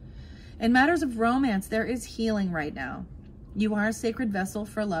 In matters of romance, there is healing right now. You are a sacred vessel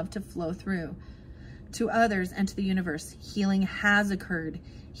for love to flow through. To others and to the universe, healing has occurred,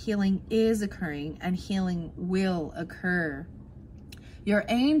 healing is occurring, and healing will occur. Your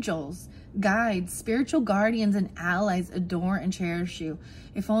angels, guides, spiritual guardians, and allies adore and cherish you.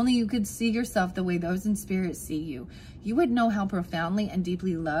 If only you could see yourself the way those in spirit see you, you would know how profoundly and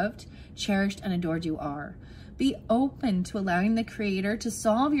deeply loved, cherished, and adored you are. Be open to allowing the Creator to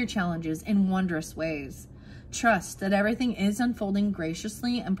solve your challenges in wondrous ways. Trust that everything is unfolding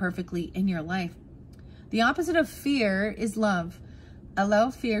graciously and perfectly in your life. The opposite of fear is love.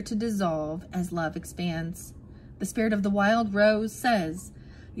 Allow fear to dissolve as love expands. The spirit of the wild rose says,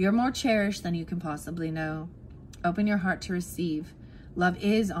 you're more cherished than you can possibly know. Open your heart to receive. Love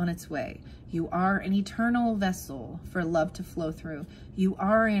is on its way. You are an eternal vessel for love to flow through. You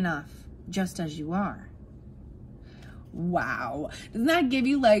are enough, just as you are. Wow. Doesn't that give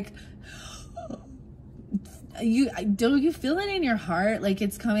you like, don't you feel it in your heart? Like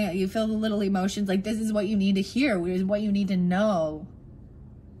it's coming out, you feel the little emotions, like this is what you need to hear, what you need to know.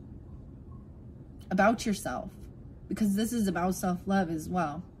 about yourself, because this is about self-love as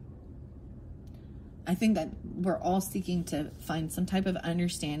well. I think that we're all seeking to find some type of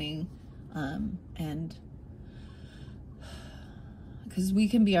understanding, and because we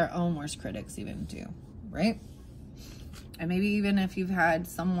can be our own worst critics even too, right? And maybe even if you've had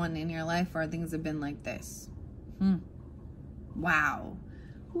someone in your life where things have been like this. Wow.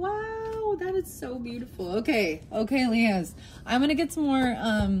 Wow, that is so beautiful. Okay, Leos. I'm going to get some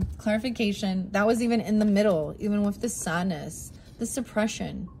more clarification. That was even in the middle, even with the sadness, the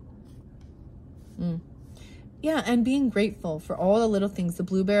suppression. Yeah, and being grateful for all the little things. The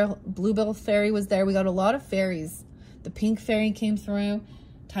bluebell fairy was there. We got a lot of fairies. The pink fairy came through.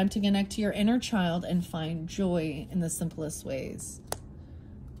 Time to connect to your inner child and find joy in the simplest ways.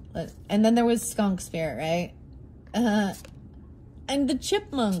 And then there was skunk spirit, right? And the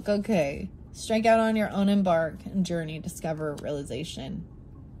chipmunk, okay. Strike out on your own embark and journey, discover realization.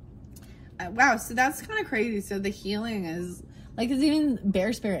 Wow, so that's kind of crazy. So the healing is, like, it's even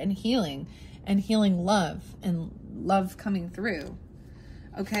bear spirit and healing love and love coming through.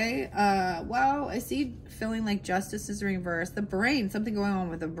 Okay, well, I see feeling like justice is reversed. The brain, something going on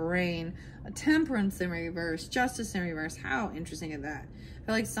with the brain. A temperance in reverse, justice in reverse. How interesting is that? I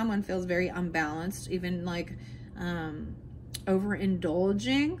feel like someone feels very unbalanced, even like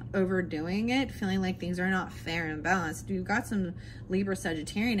overindulging, overdoing it, feeling like things are not fair and balanced. You've got some Libra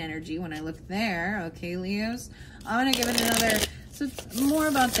Sagittarian energy when I look there. Okay, Leos. I'm going to give it another. So it's more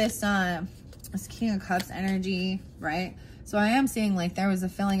about this King of Cups energy, right? So I am seeing like there was a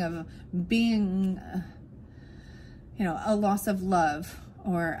feeling of being, a loss of love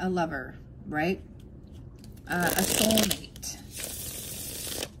or a lover, right? A soulmate.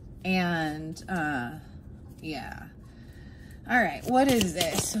 And, yeah. All right, what is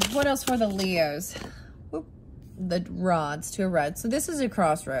this? What else for the Leos? Whoop. The rods, 2 of red. So this is a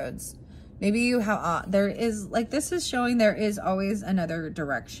crossroads. Maybe you have, there is, like, this is showing there is always another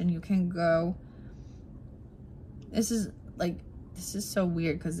direction you can go. This is so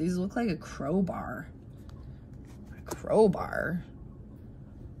weird because these look like a crowbar. A crowbar.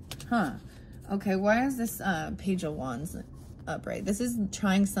 Huh. Okay, why is this Page of Wands upright? This is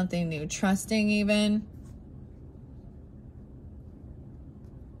trying something new. Trusting even.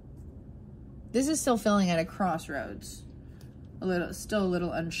 This is still feeling at a crossroads. Still a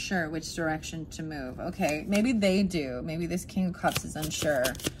little unsure which direction to move. Okay, maybe they do. Maybe this King of Cups is unsure.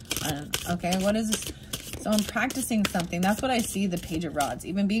 Okay, what is this? So I'm practicing something. That's what I see, the Page of Rods.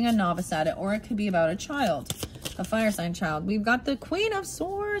 Even being a novice at it, or it could be about a child, a fire sign child. We've got the Queen of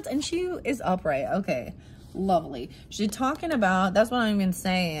Swords, and she is upright. Okay, lovely. She's talking about, that's what I'm even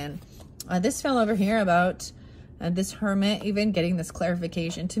saying. This fell over here about this Hermit, even getting this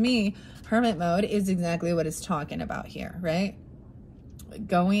clarification. To me, Hermit mode is exactly what it's talking about here, right?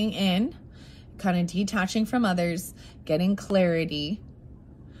 Going in, kind of detaching from others, getting clarity,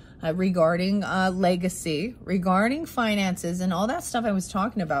 regarding legacy, regarding finances, and all that stuff I was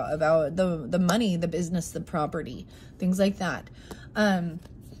talking about the money, the business, the property, things like that.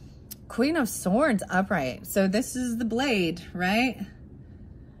 Queen of Swords upright. So this is the blade, right?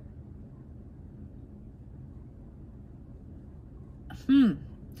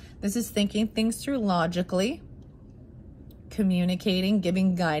 This is thinking things through logically, communicating,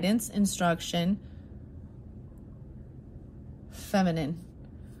 giving guidance, instruction. Feminine.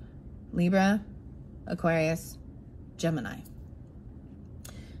 Libra, Aquarius, Gemini.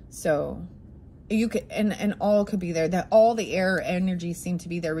 So you could, and all could be there. That all the air energies seem to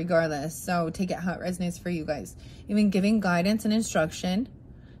be there regardless. So take it how it resonates for you guys. Even giving guidance and instruction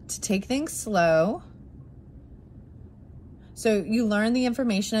to take things slow. So you learn the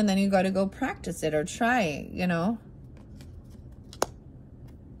information and then you got to go practice it or try it, you know.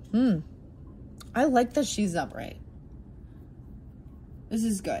 I like that she's upright. This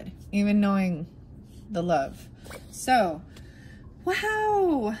is good. Even knowing the love. So,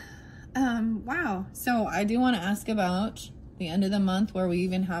 wow. Wow. So I do want to ask about the end of the month where we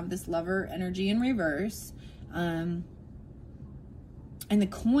even have this lover energy in reverse. And the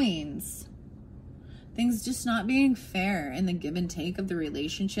coins. Things just not being fair in the give and take of the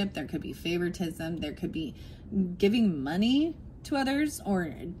relationship. There could be favoritism. There could be giving money to others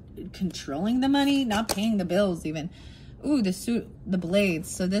or controlling the money, not paying the bills even. Ooh, the blades.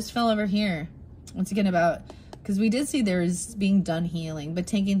 So this fell over here. Once again about, because we did see there's being done healing, but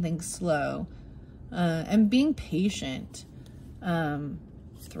taking things slow and being patient. 3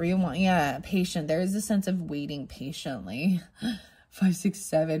 and 1, yeah, patient. There is a sense of waiting patiently. 5, 6,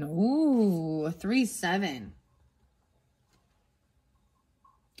 7. Ooh, 3, 7.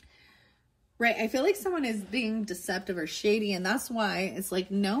 Right, I feel like someone is being deceptive or shady, and that's why it's like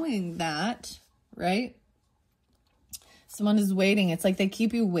knowing that right? Someone is waiting. It's like they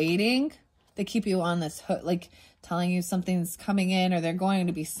keep you waiting. They keep you on this hook, like telling you something's coming in, or they're going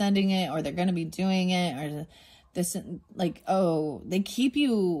to be sending it, or they're going to be doing it, or this, like, oh, they keep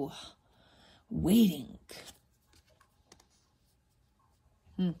you waiting.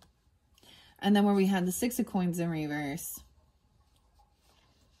 And then where we had the 6 of coins in reverse,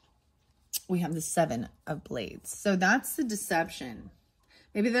 we have the 7 of blades. So that's the deception.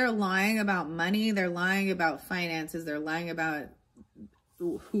 Maybe they're lying about money. They're lying about finances. They're lying about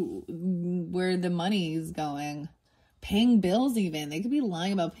where the money is going. Paying bills even. They could be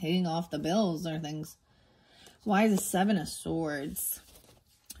lying about paying off the bills or things. Why is the 7 of swords?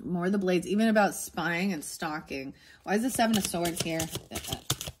 More of the blades. Even about spying and stalking. Why is the 7 of swords here?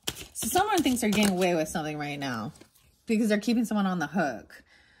 So someone thinks they're getting away with something right now because they're keeping someone on the hook.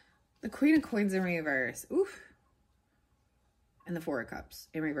 The Queen of Coins in reverse. Oof. And the 4 of Cups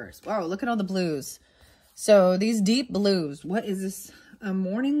in reverse. Wow, look at all the blues. So these deep blues. What is this? A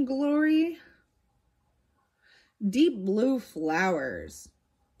morning glory? Deep blue flowers.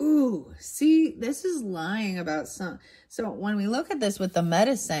 Ooh, see, this is lying about some. So when we look at this with the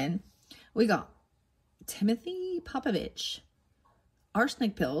medicine, we got Timothy Popovich.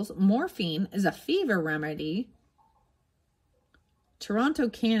 Arsenic pills. Morphine is a fever remedy. Toronto,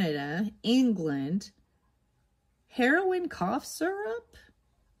 Canada. England. Heroin cough syrup.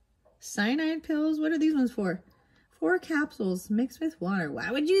 Cyanide pills. What are these ones for? 4 capsules mixed with water.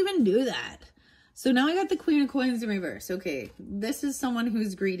 Why would you even do that? So now I got the Queen of Coins in reverse. Okay, this is someone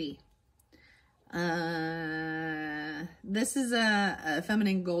who's greedy. This is a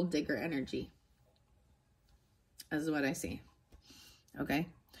feminine gold digger energy. That's what I see. Okay.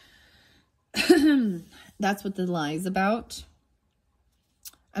 That's what the lie is about.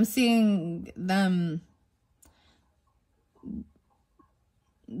 I'm seeing them.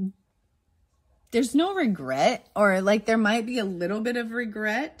 There's no regret, or like there might be a little bit of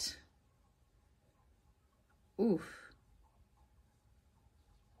regret. Oof.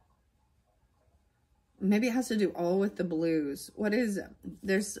 Maybe it has to do all with the blues. What is,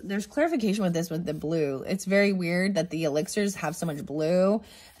 there's clarification with this with the blue. It's very weird that the elixirs have so much blue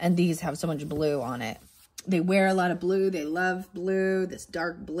and these have so much blue on it. They wear a lot of blue. They love blue, this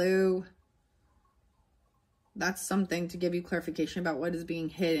dark blue. That's something to give you clarification about what is being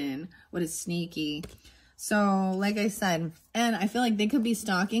hidden, what is sneaky. So like I said, and I feel like they could be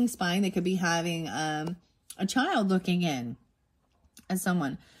stalking, spying. They could be having a child looking in as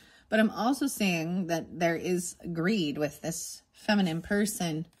someone. But I'm also saying that there is greed with this feminine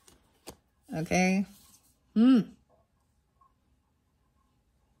person. Okay.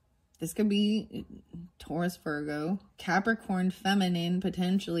 This could be Taurus, Virgo, Capricorn, feminine,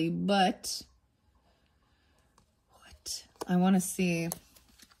 potentially. But what? I want to see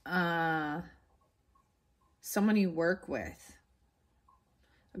someone you work with.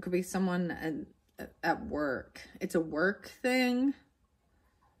 It could be someone at work. It's a work thing.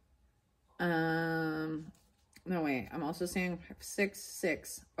 No, wait, I'm also saying 6,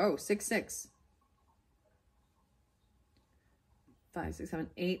 6. Oh, 6, 6. 5, 6, 7,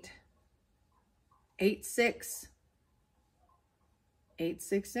 8. 8, 6. 8,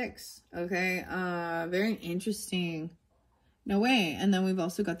 6, 6. Okay, very interesting. No way. And then we've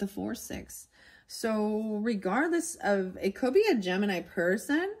also got the 4, 6. So regardless of, it could be a Gemini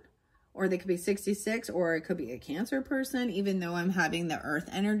person, or they could be 66, or it could be a Cancer person, even though I'm having the earth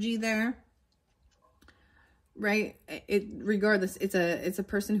energy there. Right? Regardless, it's a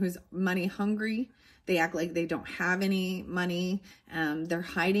person who's money hungry. They act like they don't have any money. They're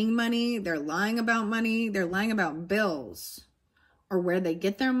hiding money. They're lying about money. They're lying about bills, or where they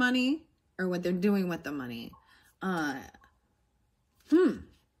get their money, or what they're doing with the money.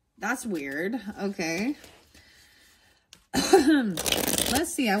 That's weird. Okay.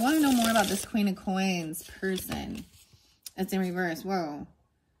 Let's see. I want to know more about this Queen of Coins person. It's in reverse. Whoa.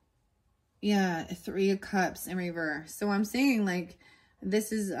 Yeah, 3 of Cups in reverse. So I'm saying, like,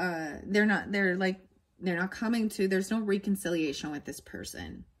 this is, they're not coming to, there's no reconciliation with this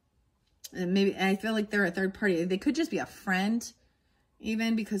person. And maybe, I feel like they're a third party. They could just be a friend,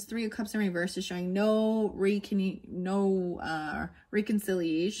 even, because 3 of Cups in reverse is showing no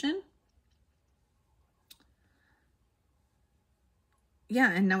reconciliation.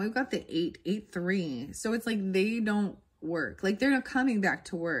 Yeah, and now we've got the 8, 8, 3. So it's like they don't work. Like, they're not coming back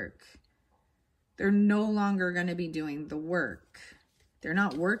to work. They're no longer going to be doing the work. They're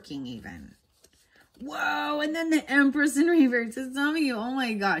not working even. Whoa, and then the Empress in reverse. It's some of you, oh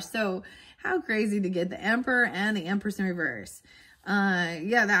my gosh. So how crazy to get the Emperor and the Empress in reverse.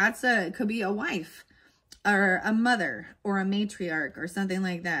 Yeah, that's could be a wife or a mother or a matriarch or something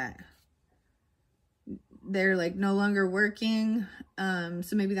like that. they're like no longer working.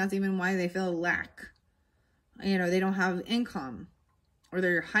 So maybe that's even why they feel lack. You know, they don't have income, or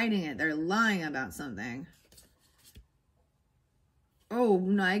they're hiding it. They're lying about something. Oh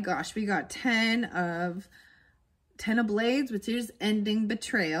my gosh, we got 10 of Blades, which is ending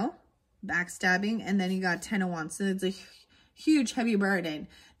betrayal, backstabbing, and then you got 10 of Wands. So it's a huge, heavy burden.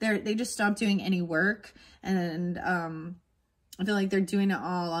 They just stopped doing any work, and I feel like they're doing it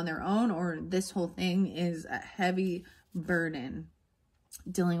all on their own, or this whole thing is a heavy burden.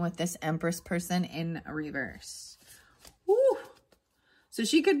 Dealing with this Empress person in reverse. Woo! So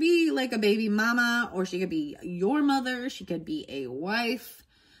she could be like a baby mama, or she could be your mother. She could be a wife,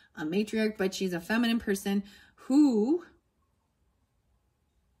 a matriarch, but she's a feminine person who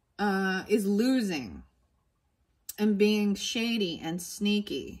is losing and being shady and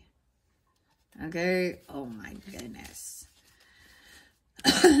sneaky. Okay? Oh my goodness.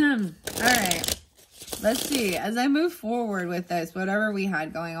 All right. Let's see, as I move forward with this, whatever we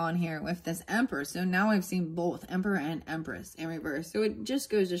had going on here with this Emperor. So now I've seen both Emperor and Empress in reverse. So it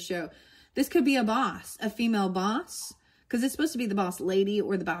just goes to show this could be a boss, a female boss, because it's supposed to be the boss lady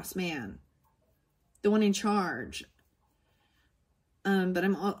or the boss man, the one in charge. But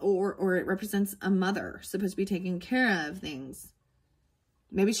or it represents a mother supposed to be taking care of things.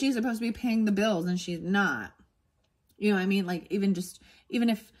 Maybe she's supposed to be paying the bills and she's not. You know what I mean? Like even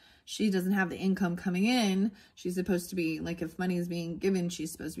if she doesn't have the income coming in, she's supposed to be, like, if money is being given,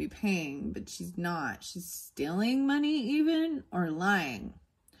 she's supposed to be paying, but she's not. She's stealing money even, or lying.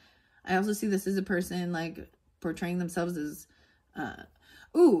 I also see this as a person, like, portraying themselves as,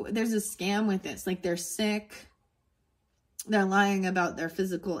 ooh, there's a scam with this. Like, they're sick. They're lying about their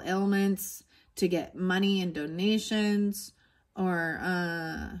physical ailments to get money and donations, or,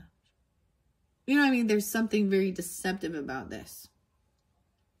 you know what I mean? There's something very deceptive about this.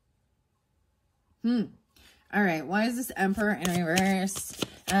 All right, why is this Emperor in reverse?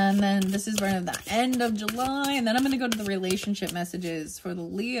 And then this is right at the end of July. And then I'm going to go to the relationship messages for the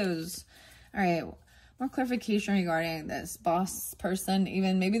Leos. All right, more clarification regarding this boss person.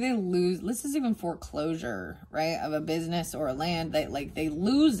 Even maybe they lose. This is even foreclosure, right, of a business or a land. They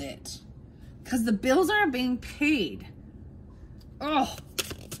lose it because the bills aren't being paid. Oh,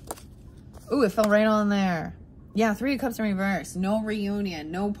 ooh, it fell right on there. Yeah, 3 of Cups in reverse. No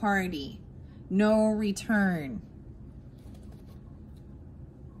reunion, no party. No return.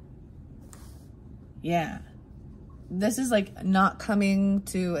 Yeah. This is like not coming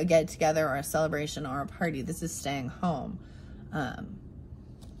to a get together or a celebration or a party. This is staying home.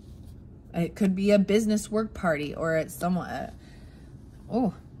 It could be a business work party, or it's somewhat.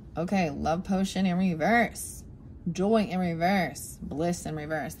 Oh, okay. Love potion in reverse. Joy in reverse. Bliss in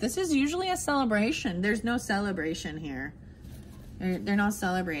reverse. This is usually a celebration. There's no celebration here. They're not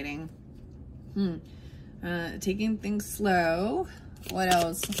celebrating. Taking things slow. What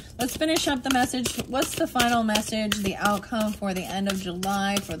else? Let's finish up the message. What's the final message, the outcome for the end of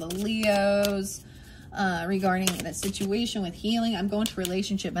July for the Leos regarding the situation with healing? I'm going to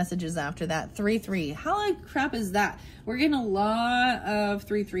relationship messages after that. 3-3. How crap is that? We're getting a lot of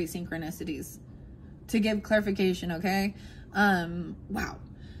 3-3 synchronicities to give clarification, okay? Wow.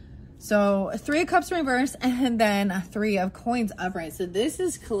 So 3 of Cups reverse, and then 3 of Coins upright. So this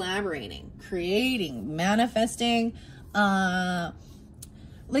is collaborating, creating, manifesting,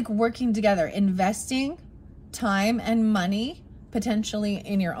 like working together, investing time and money potentially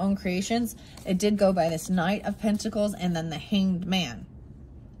in your own creations. It did go by this Knight of Pentacles and then the Hanged Man,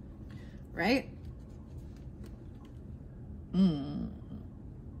 right?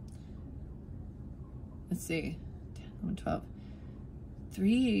 Let's see, 10, 12.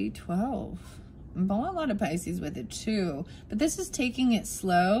 3-12. I'm pulling a lot of Pisces with it too, but this is taking it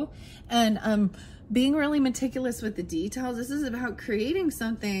slow and being really meticulous with the details. This is about creating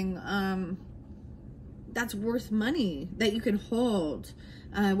something that's worth money that you can hold,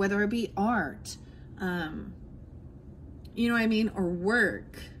 whether it be art, you know what I mean, or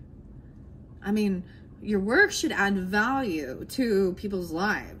work. I mean, your work should add value to people's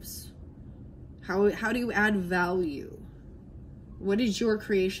lives. How do you add value? What does your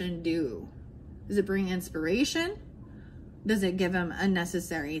creation do? Does it bring inspiration? Does it give them a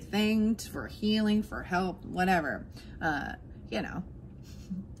necessary thing for healing, for help, whatever? You know,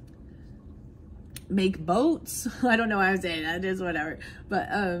 make boats. I don't know why I'm saying that. It is whatever. But,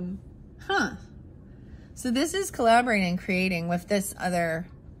 So this is collaborating, creating with this other,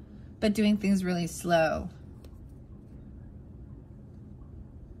 but doing things really slow.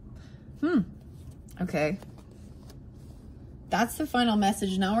 Okay. That's the final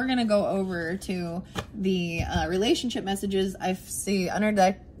message. Now we're going to go over to the relationship messages. I see under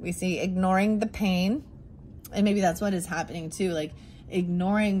deck, we see ignoring the pain. And maybe that's what is happening too, like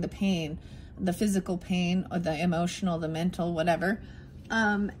ignoring the pain, the physical pain or the emotional, the mental, whatever.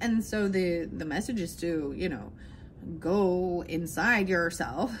 And so the message is to, you know, go inside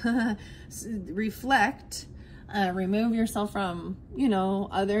yourself, reflect, remove yourself from, you know,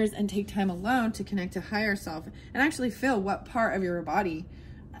 others, and take time alone to connect to higher self and actually feel what part of your body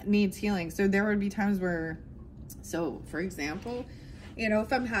needs healing. So there would be times where, so for example, you know,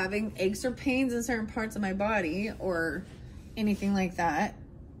 if I'm having aches or pains in certain parts of my body or anything like that,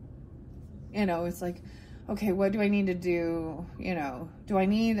 you know, it's like, okay, what do I need to do? You know,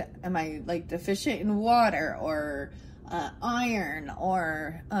 am I like deficient in water or iron,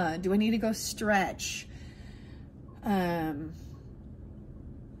 or do I need to go stretch? You know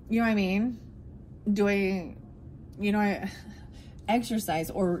what I mean? Do I, you know, exercise,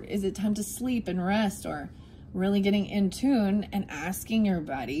 or is it time to sleep and rest, or really getting in tune and asking your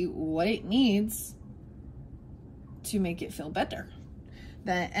body what it needs to make it feel better?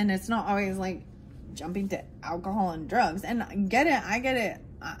 And it's not always like jumping to alcohol and drugs. And I get it.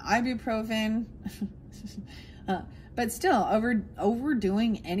 Ibuprofen, but still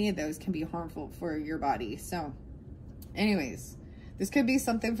overdoing any of those can be harmful for your body. So anyways, this could be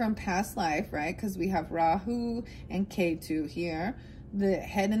something from past life, right? Because we have Rahu and Ketu here, the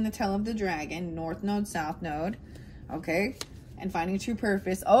head and the tail of the dragon, north node, south node. Okay. And finding true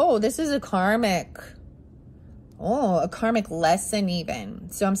purpose. Oh, this is a karmic lesson even.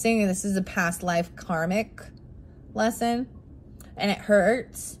 So I'm saying this is a past life karmic lesson, and it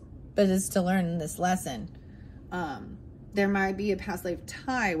hurts, but it's to learn this lesson. There might be a past life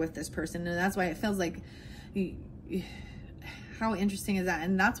tie with this person, and that's why it feels like, how interesting is that?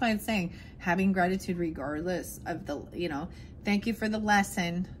 And that's why it's saying having gratitude regardless of the, you know, thank you for the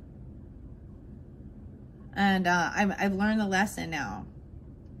lesson. And I've learned the lesson now.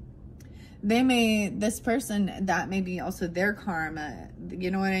 This person, that may be also their karma.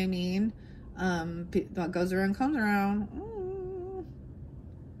 You know what I mean? What goes around comes around.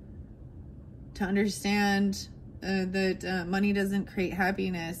 To understand that money doesn't create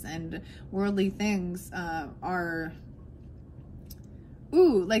happiness, and worldly things are,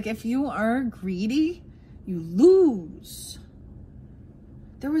 like if you are greedy, you lose.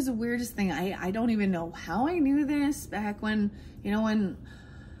 There was the weirdest thing. I don't even know how I knew this back when, you know, when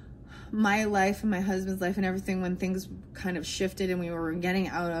my life and my husband's life and everything, when things kind of shifted and we were getting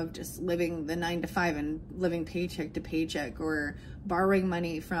out of just living the 9 to 5 and living paycheck to paycheck, or borrowing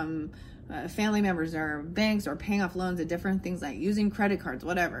money from family members or banks, or paying off loans and different things, like using credit cards,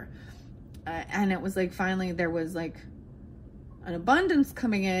 whatever. And it was like, finally there was like an abundance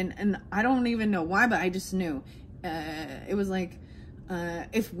coming in, and I don't even know why, but I just knew. It was like,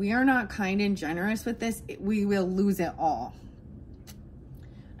 if we are not kind and generous with this, we will lose it all.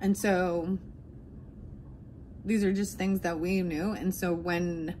 And so these are just things that we knew. And so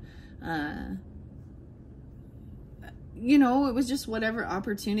when, you know, it was just whatever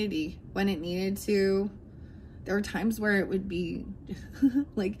opportunity when it needed to. There were times where it would be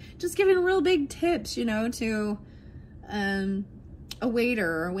like just giving real big tips, you know, to a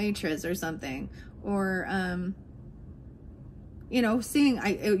waiter or a waitress or something. Or, you know,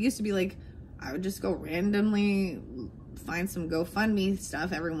 it used to be like, I would just go randomly find some GoFundMe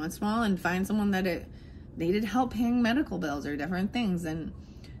stuff every once in a while, and find someone that it needed help paying medical bills or different things, and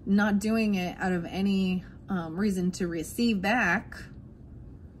not doing it out of any reason to receive back.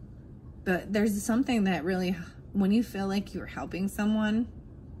 But there's something that really, when you feel like you're helping someone,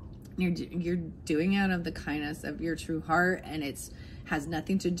 you're doing it out of the kindness of your true heart, and it's has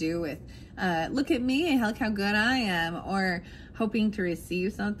nothing to do with look at me, look how good I am, or hoping to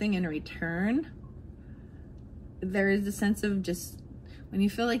receive something in return. There is a sense of just when you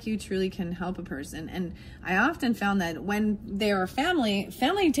feel like you truly can help a person. And I often found that when they are family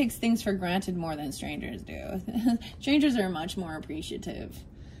takes things for granted more than strangers do. Strangers are much more appreciative,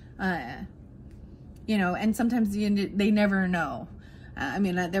 you know, and sometimes they never know. I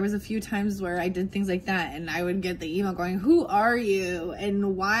mean, there was a few times where I did things like that, and I would get the email going, who are you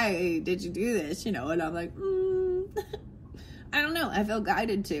and why did you do this, you know? And I'm like, I don't know, I felt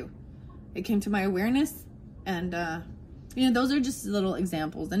guided to. It came to my awareness. And you know, those are just little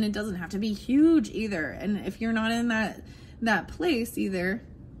examples, and it doesn't have to be huge either. And if you're not in that place either,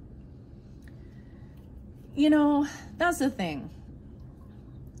 you know, that's the thing.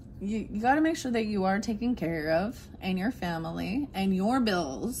 You got to make sure that you are taken care of, and your family and your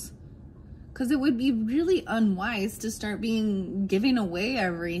bills, because it would be really unwise to start giving away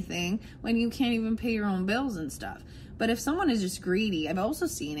everything when you can't even pay your own bills and stuff. But if someone is just greedy, I've also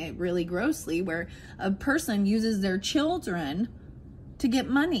seen it really grossly where a person uses their children to get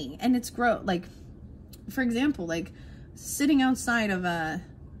money, and it's gross. Like, for example, like sitting outside of the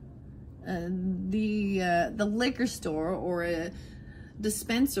liquor store or a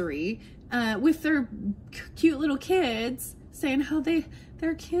dispensary with their cute little kids, saying how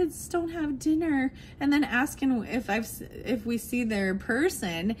their kids don't have dinner, and then asking if we see their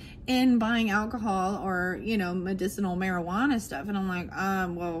person in buying alcohol or, you know, medicinal marijuana stuff. And I'm like,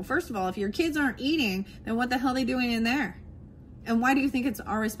 well, first of all, if your kids aren't eating, then what the hell are they doing in there? And why do you think it's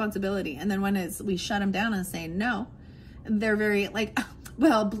our responsibility? And then when we shut them down and say no, they're very like,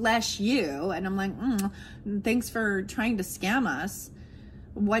 well, bless you. And I'm like, thanks for trying to scam us.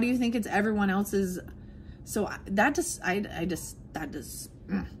 Why do you think it's everyone else's? So that just,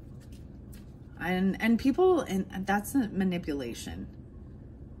 and people, and that's manipulation.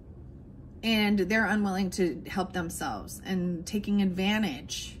 And they're unwilling to help themselves and taking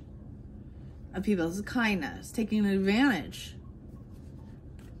advantage of people's kindness, taking advantage,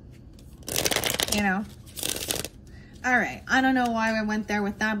 you know. All right, I don't know why I went there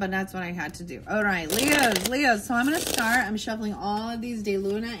with that, but that's what I had to do. All right, Leos. So I'm going to start. I'm shuffling all of these De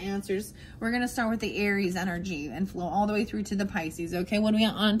Luna answers. We're going to start with the Aries energy and flow all the way through to the Pisces. Okay, what do we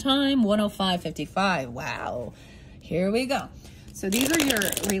got on time? 1:05:55. Wow. Here we go. So these are your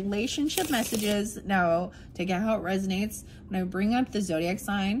relationship messages. Now, take out how it resonates. When I bring up the zodiac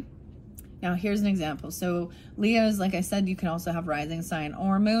sign, now here's an example. So Leos, like I said, you can also have rising sign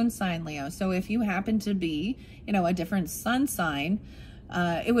or moon sign Leo. So if you happen to be, you know, a different sun sign,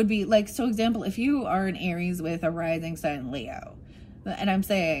 it would be like, so example, if you are an Aries with a rising sign Leo, and I'm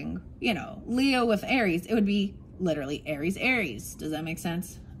saying, you know, Leo with Aries, it would be literally Aries. Does that make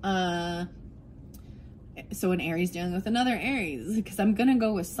sense? So an Aries dealing with another Aries, because I'm going to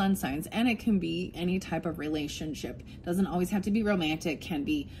go with sun signs, and it can be any type of relationship. Doesn't always have to be romantic, can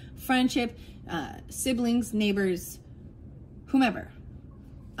be friendship, siblings, neighbors, whomever.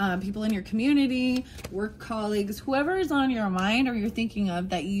 People in your community, work colleagues, whoever is on your mind or you're thinking of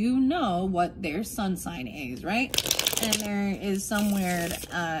that you know what their sun sign is, right? And there is some weird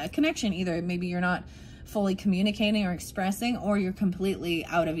connection. Either maybe you're not fully communicating or expressing, or you're completely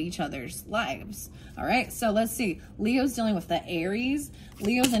out of each other's lives. All right, so let's see. Leo's dealing with the Aries.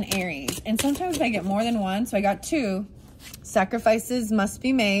 Leo's and Aries. And sometimes I get more than one, so I got two. Sacrifices must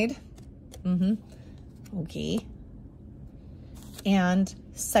be made. Okay. And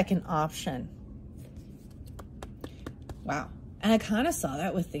second option. Wow. And I kind of saw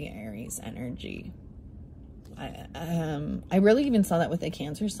that with the Aries energy. I really even saw that with the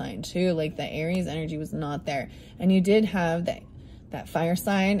Cancer sign too. Like the Aries energy was not there. And you did have that fire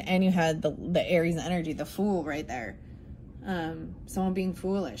sign, and you had the Aries energy, the Fool right there. Someone being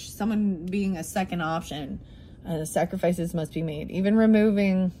foolish, someone being a second option. Sacrifices must be made. Even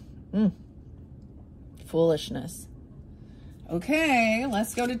removing foolishness. Okay,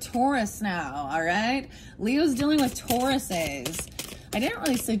 let's go to Taurus now. All right, Leo's dealing with Tauruses. I didn't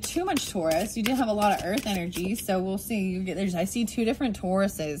really see too much Taurus. You did have a lot of Earth energy, so we'll see. I see two different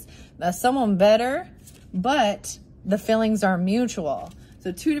Tauruses. That's someone better, but the feelings are mutual.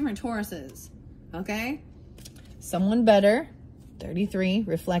 So two different Tauruses, okay? Someone better, 33,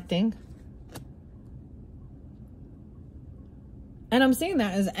 reflecting. And I'm seeing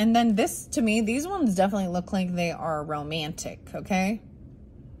that and then this, to me, these ones definitely look like they are romantic, okay?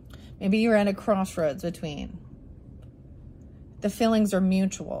 Maybe you're at a crossroads between. The feelings are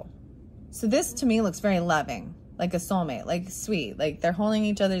mutual. So this, to me, looks very loving, like a soulmate, like sweet. Like they're holding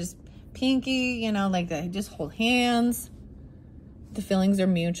each other's pinky, you know, like they just hold hands. The feelings are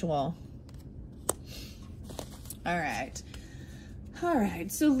mutual. All right. All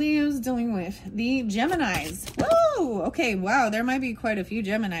right, so Leo's dealing with the Geminis. Whoa, okay, wow, there might be quite a few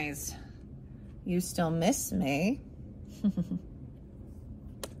Geminis. You still miss me.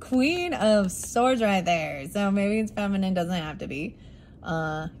 Queen of Swords right there. So maybe it's feminine, doesn't have to be.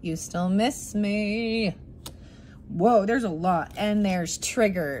 You still miss me. Whoa, there's a lot. And there's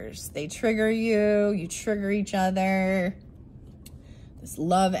triggers. They trigger you. You trigger each other. This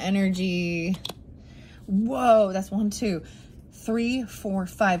love energy. Whoa, that's 1, 2, 3, 4,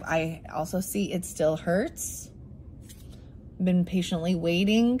 5. I also see it still hurts. Been patiently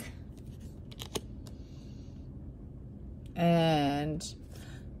waiting. And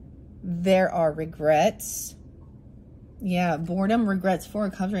there are regrets. Yeah, boredom, regrets, 4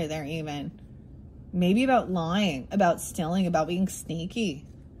 of Cups right there even. Maybe about lying, about stealing, about being sneaky.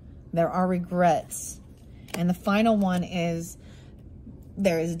 There are regrets. And the final one is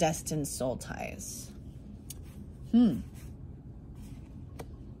there is destined soul ties.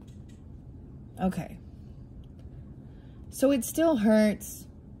 Okay. So it still hurts.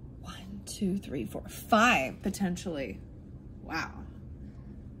 1, 2, 3, 4, 5 potentially. Wow.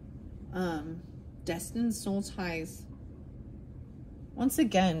 Destined soul ties. Once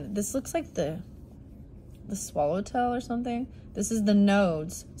again, this looks like the swallowtail or something. This is the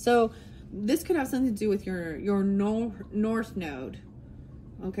nodes. So this could have something to do with your north node.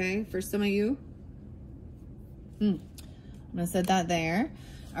 Okay, for some of you. I'm gonna set that there.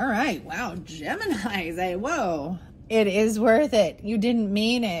 All right, wow, Geminis. Whoa, it is worth it. You didn't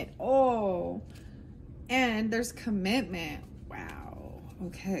mean it. Oh, and there's commitment. Wow.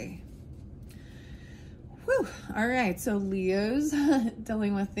 Okay. Whew. All right, so Leo's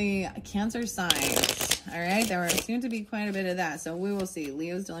dealing with the Cancer signs. All right, there seems to be quite a bit of that. So we will see.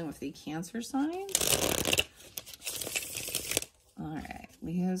 Leo's dealing with the Cancer signs. All right,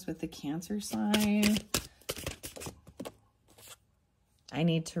 Leo's with the Cancer sign. I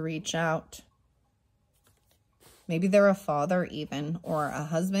need to reach out. Maybe they're a father even, or a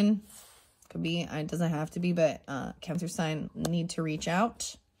husband. Could be, it doesn't have to be, but Cancer sign need to reach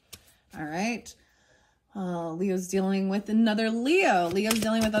out. All right. Leo's dealing with another Leo. Leo's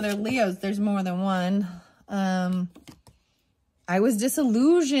dealing with other Leos. There's more than one. I was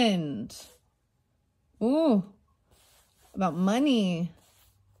disillusioned. Ooh. About money.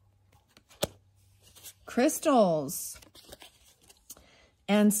 Crystals.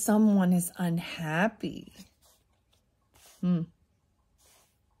 And someone is unhappy. All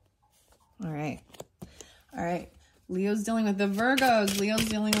right. All right. Leo's dealing with the Virgos. Leo's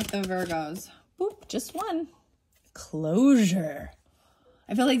dealing with the Virgos. Boop, just one. Closure.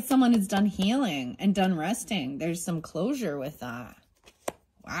 I feel like someone is done healing and done resting. There's some closure with that.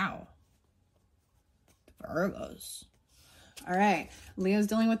 Wow. Virgos. All right. Leo's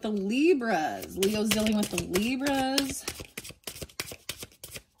dealing with the Libras. Leo's dealing with the Libras.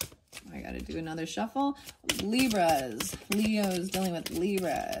 I got to do another shuffle. Libras. Leo's dealing with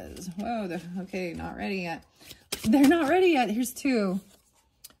Libras. Whoa. Okay, not ready yet. They're not ready yet. Here's two.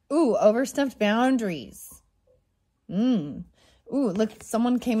 Ooh, overstepped boundaries. Ooh, look,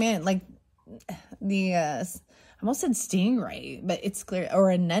 someone came in. Like the, I almost said stingray, but it's clear, or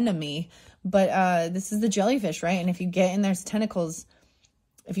an anemone. But this is the jellyfish, right? And if you get in there's tentacles,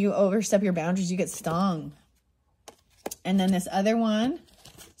 if you overstep your boundaries, you get stung. And then this other one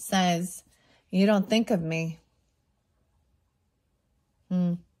says, you don't think of me.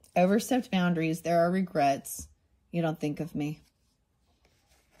 Overstepped boundaries. There are regrets. You don't think of me.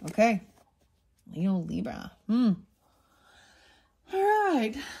 Okay. Leo, Libra. All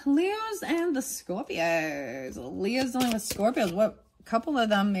right. Leos and the Scorpios. Leo's dealing with Scorpios. What? A couple of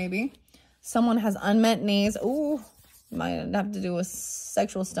them, maybe. Someone has unmet needs. Ooh. Might have to do with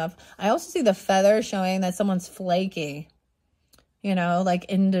sexual stuff. I also see the feather showing that someone's flaky. You know, like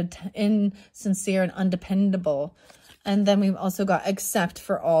insincere and undependable. And then we've also got accept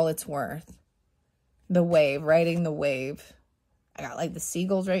for all it's worth. The wave, riding the wave. I got like the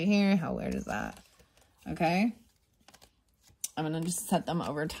seagulls right here. How weird is that? Okay. I'm going to just set them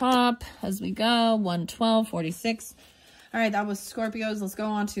over top as we go. 112, 46. All right, that was Scorpios. Let's go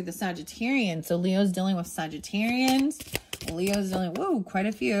on to the Sagittarians. So Leo's dealing with Sagittarians. Leo's dealing, whoa, quite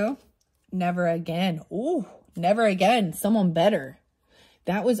a few. Never again. Ooh, never again. Someone better.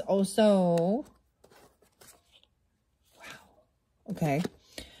 That was also, wow. Okay.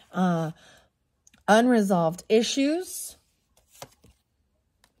 Unresolved issues.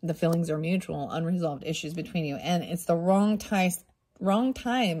 The feelings are mutual. Unresolved issues between you. And it's the wrong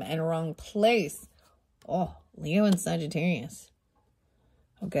time and wrong place. Oh, Leo and Sagittarius.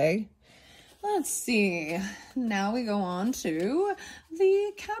 Okay. Let's see. Now we go on to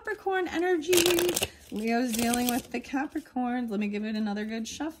the Capricorn energy. Leo's dealing with the Capricorns. Let me give it another good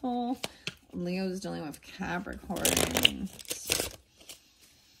shuffle. Leo's dealing with Capricorns.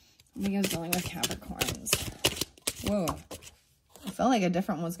 Leo's dealing with Capricorns. Whoa. I felt like a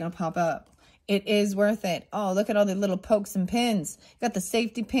different one's going to pop up. It is worth it. Oh, look at all the little pokes and pins. You got the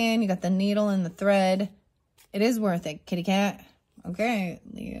safety pin. You got the needle and the thread. It is worth it, kitty cat. Okay,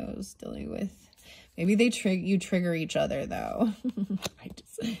 Leo's dealing with... Maybe they you trigger each other, though.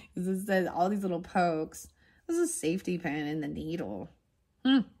 This says all these little pokes. This is a safety pin and the needle.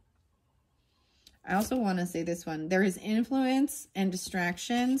 I also want to say this one. There is influence and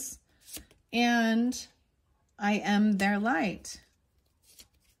distractions, and I am their light.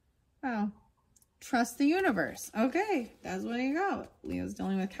 Wow. Trust the universe. Okay, that's what you got. Leo's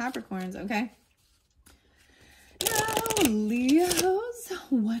dealing with Capricorns. Okay. Now, Leos,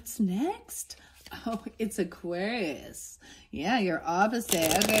 what's next? Oh, it's Aquarius. Yeah, you're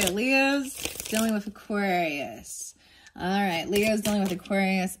opposite. Okay, Leo's dealing with Aquarius. All right, Leo's dealing with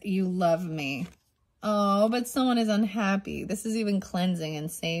Aquarius. You love me. Oh, but someone is unhappy. This is even cleansing and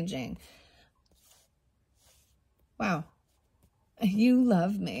saging. Wow. You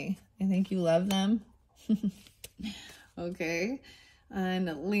love me. I think you love them. Okay.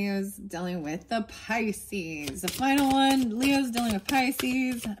 And Leo's dealing with the Pisces. The final one, Leo's dealing with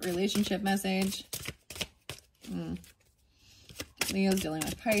Pisces. Relationship message. Leo's dealing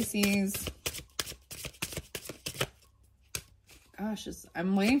with Pisces. Gosh,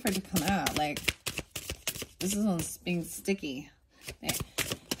 I'm waiting for it to come out. Like, this is one's being sticky.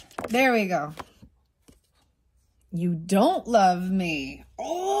 There we go. You don't love me.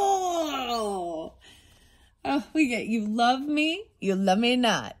 Oh, we get you love me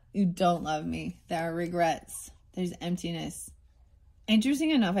not. You don't love me. There are regrets. There's emptiness.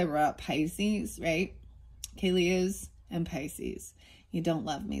 Interesting enough, I brought up Pisces, right? Leos and Pisces. You don't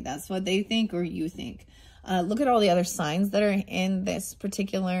love me. That's what they think or you think. Look at all the other signs that are in this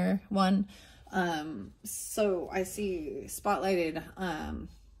particular one. So I see spotlighted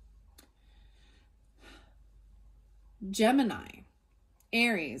Gemini,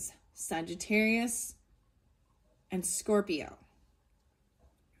 Aries, Sagittarius, and Scorpio,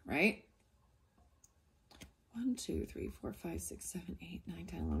 right? 1, 2, 3, 4, 5, 6, 7, 8, 9,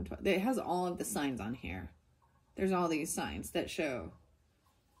 10, 11, 12. It has all of the signs on here. There's all these signs that show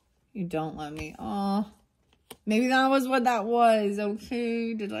you don't love me. Oh, maybe that was what that was.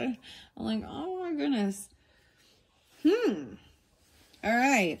 Okay, I'm like, oh my goodness. All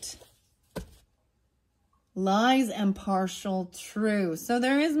right. Lies and partial truth. So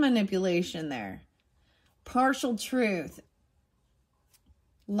there is manipulation there. Partial truth.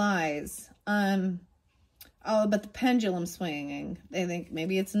 Lies. Oh, but the pendulum swinging. They think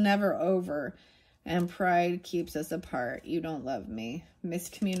maybe it's never over. And pride keeps us apart. You don't love me.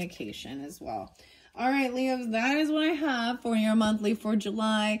 Miscommunication as well. All right, Leos, that is what I have for your monthly for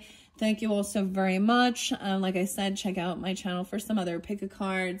July. Thank you all so very much. Like I said, check out my channel for some other pick a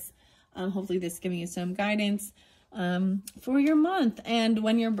cards. Hopefully this is giving you some guidance for your month. And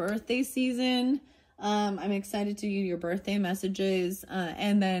when your birthday season, I'm excited to do your birthday messages.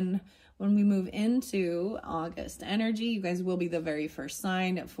 And then when we move into August energy, you guys will be the very first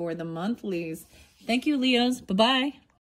sign for the monthlies. Thank you, Leos. Bye-bye.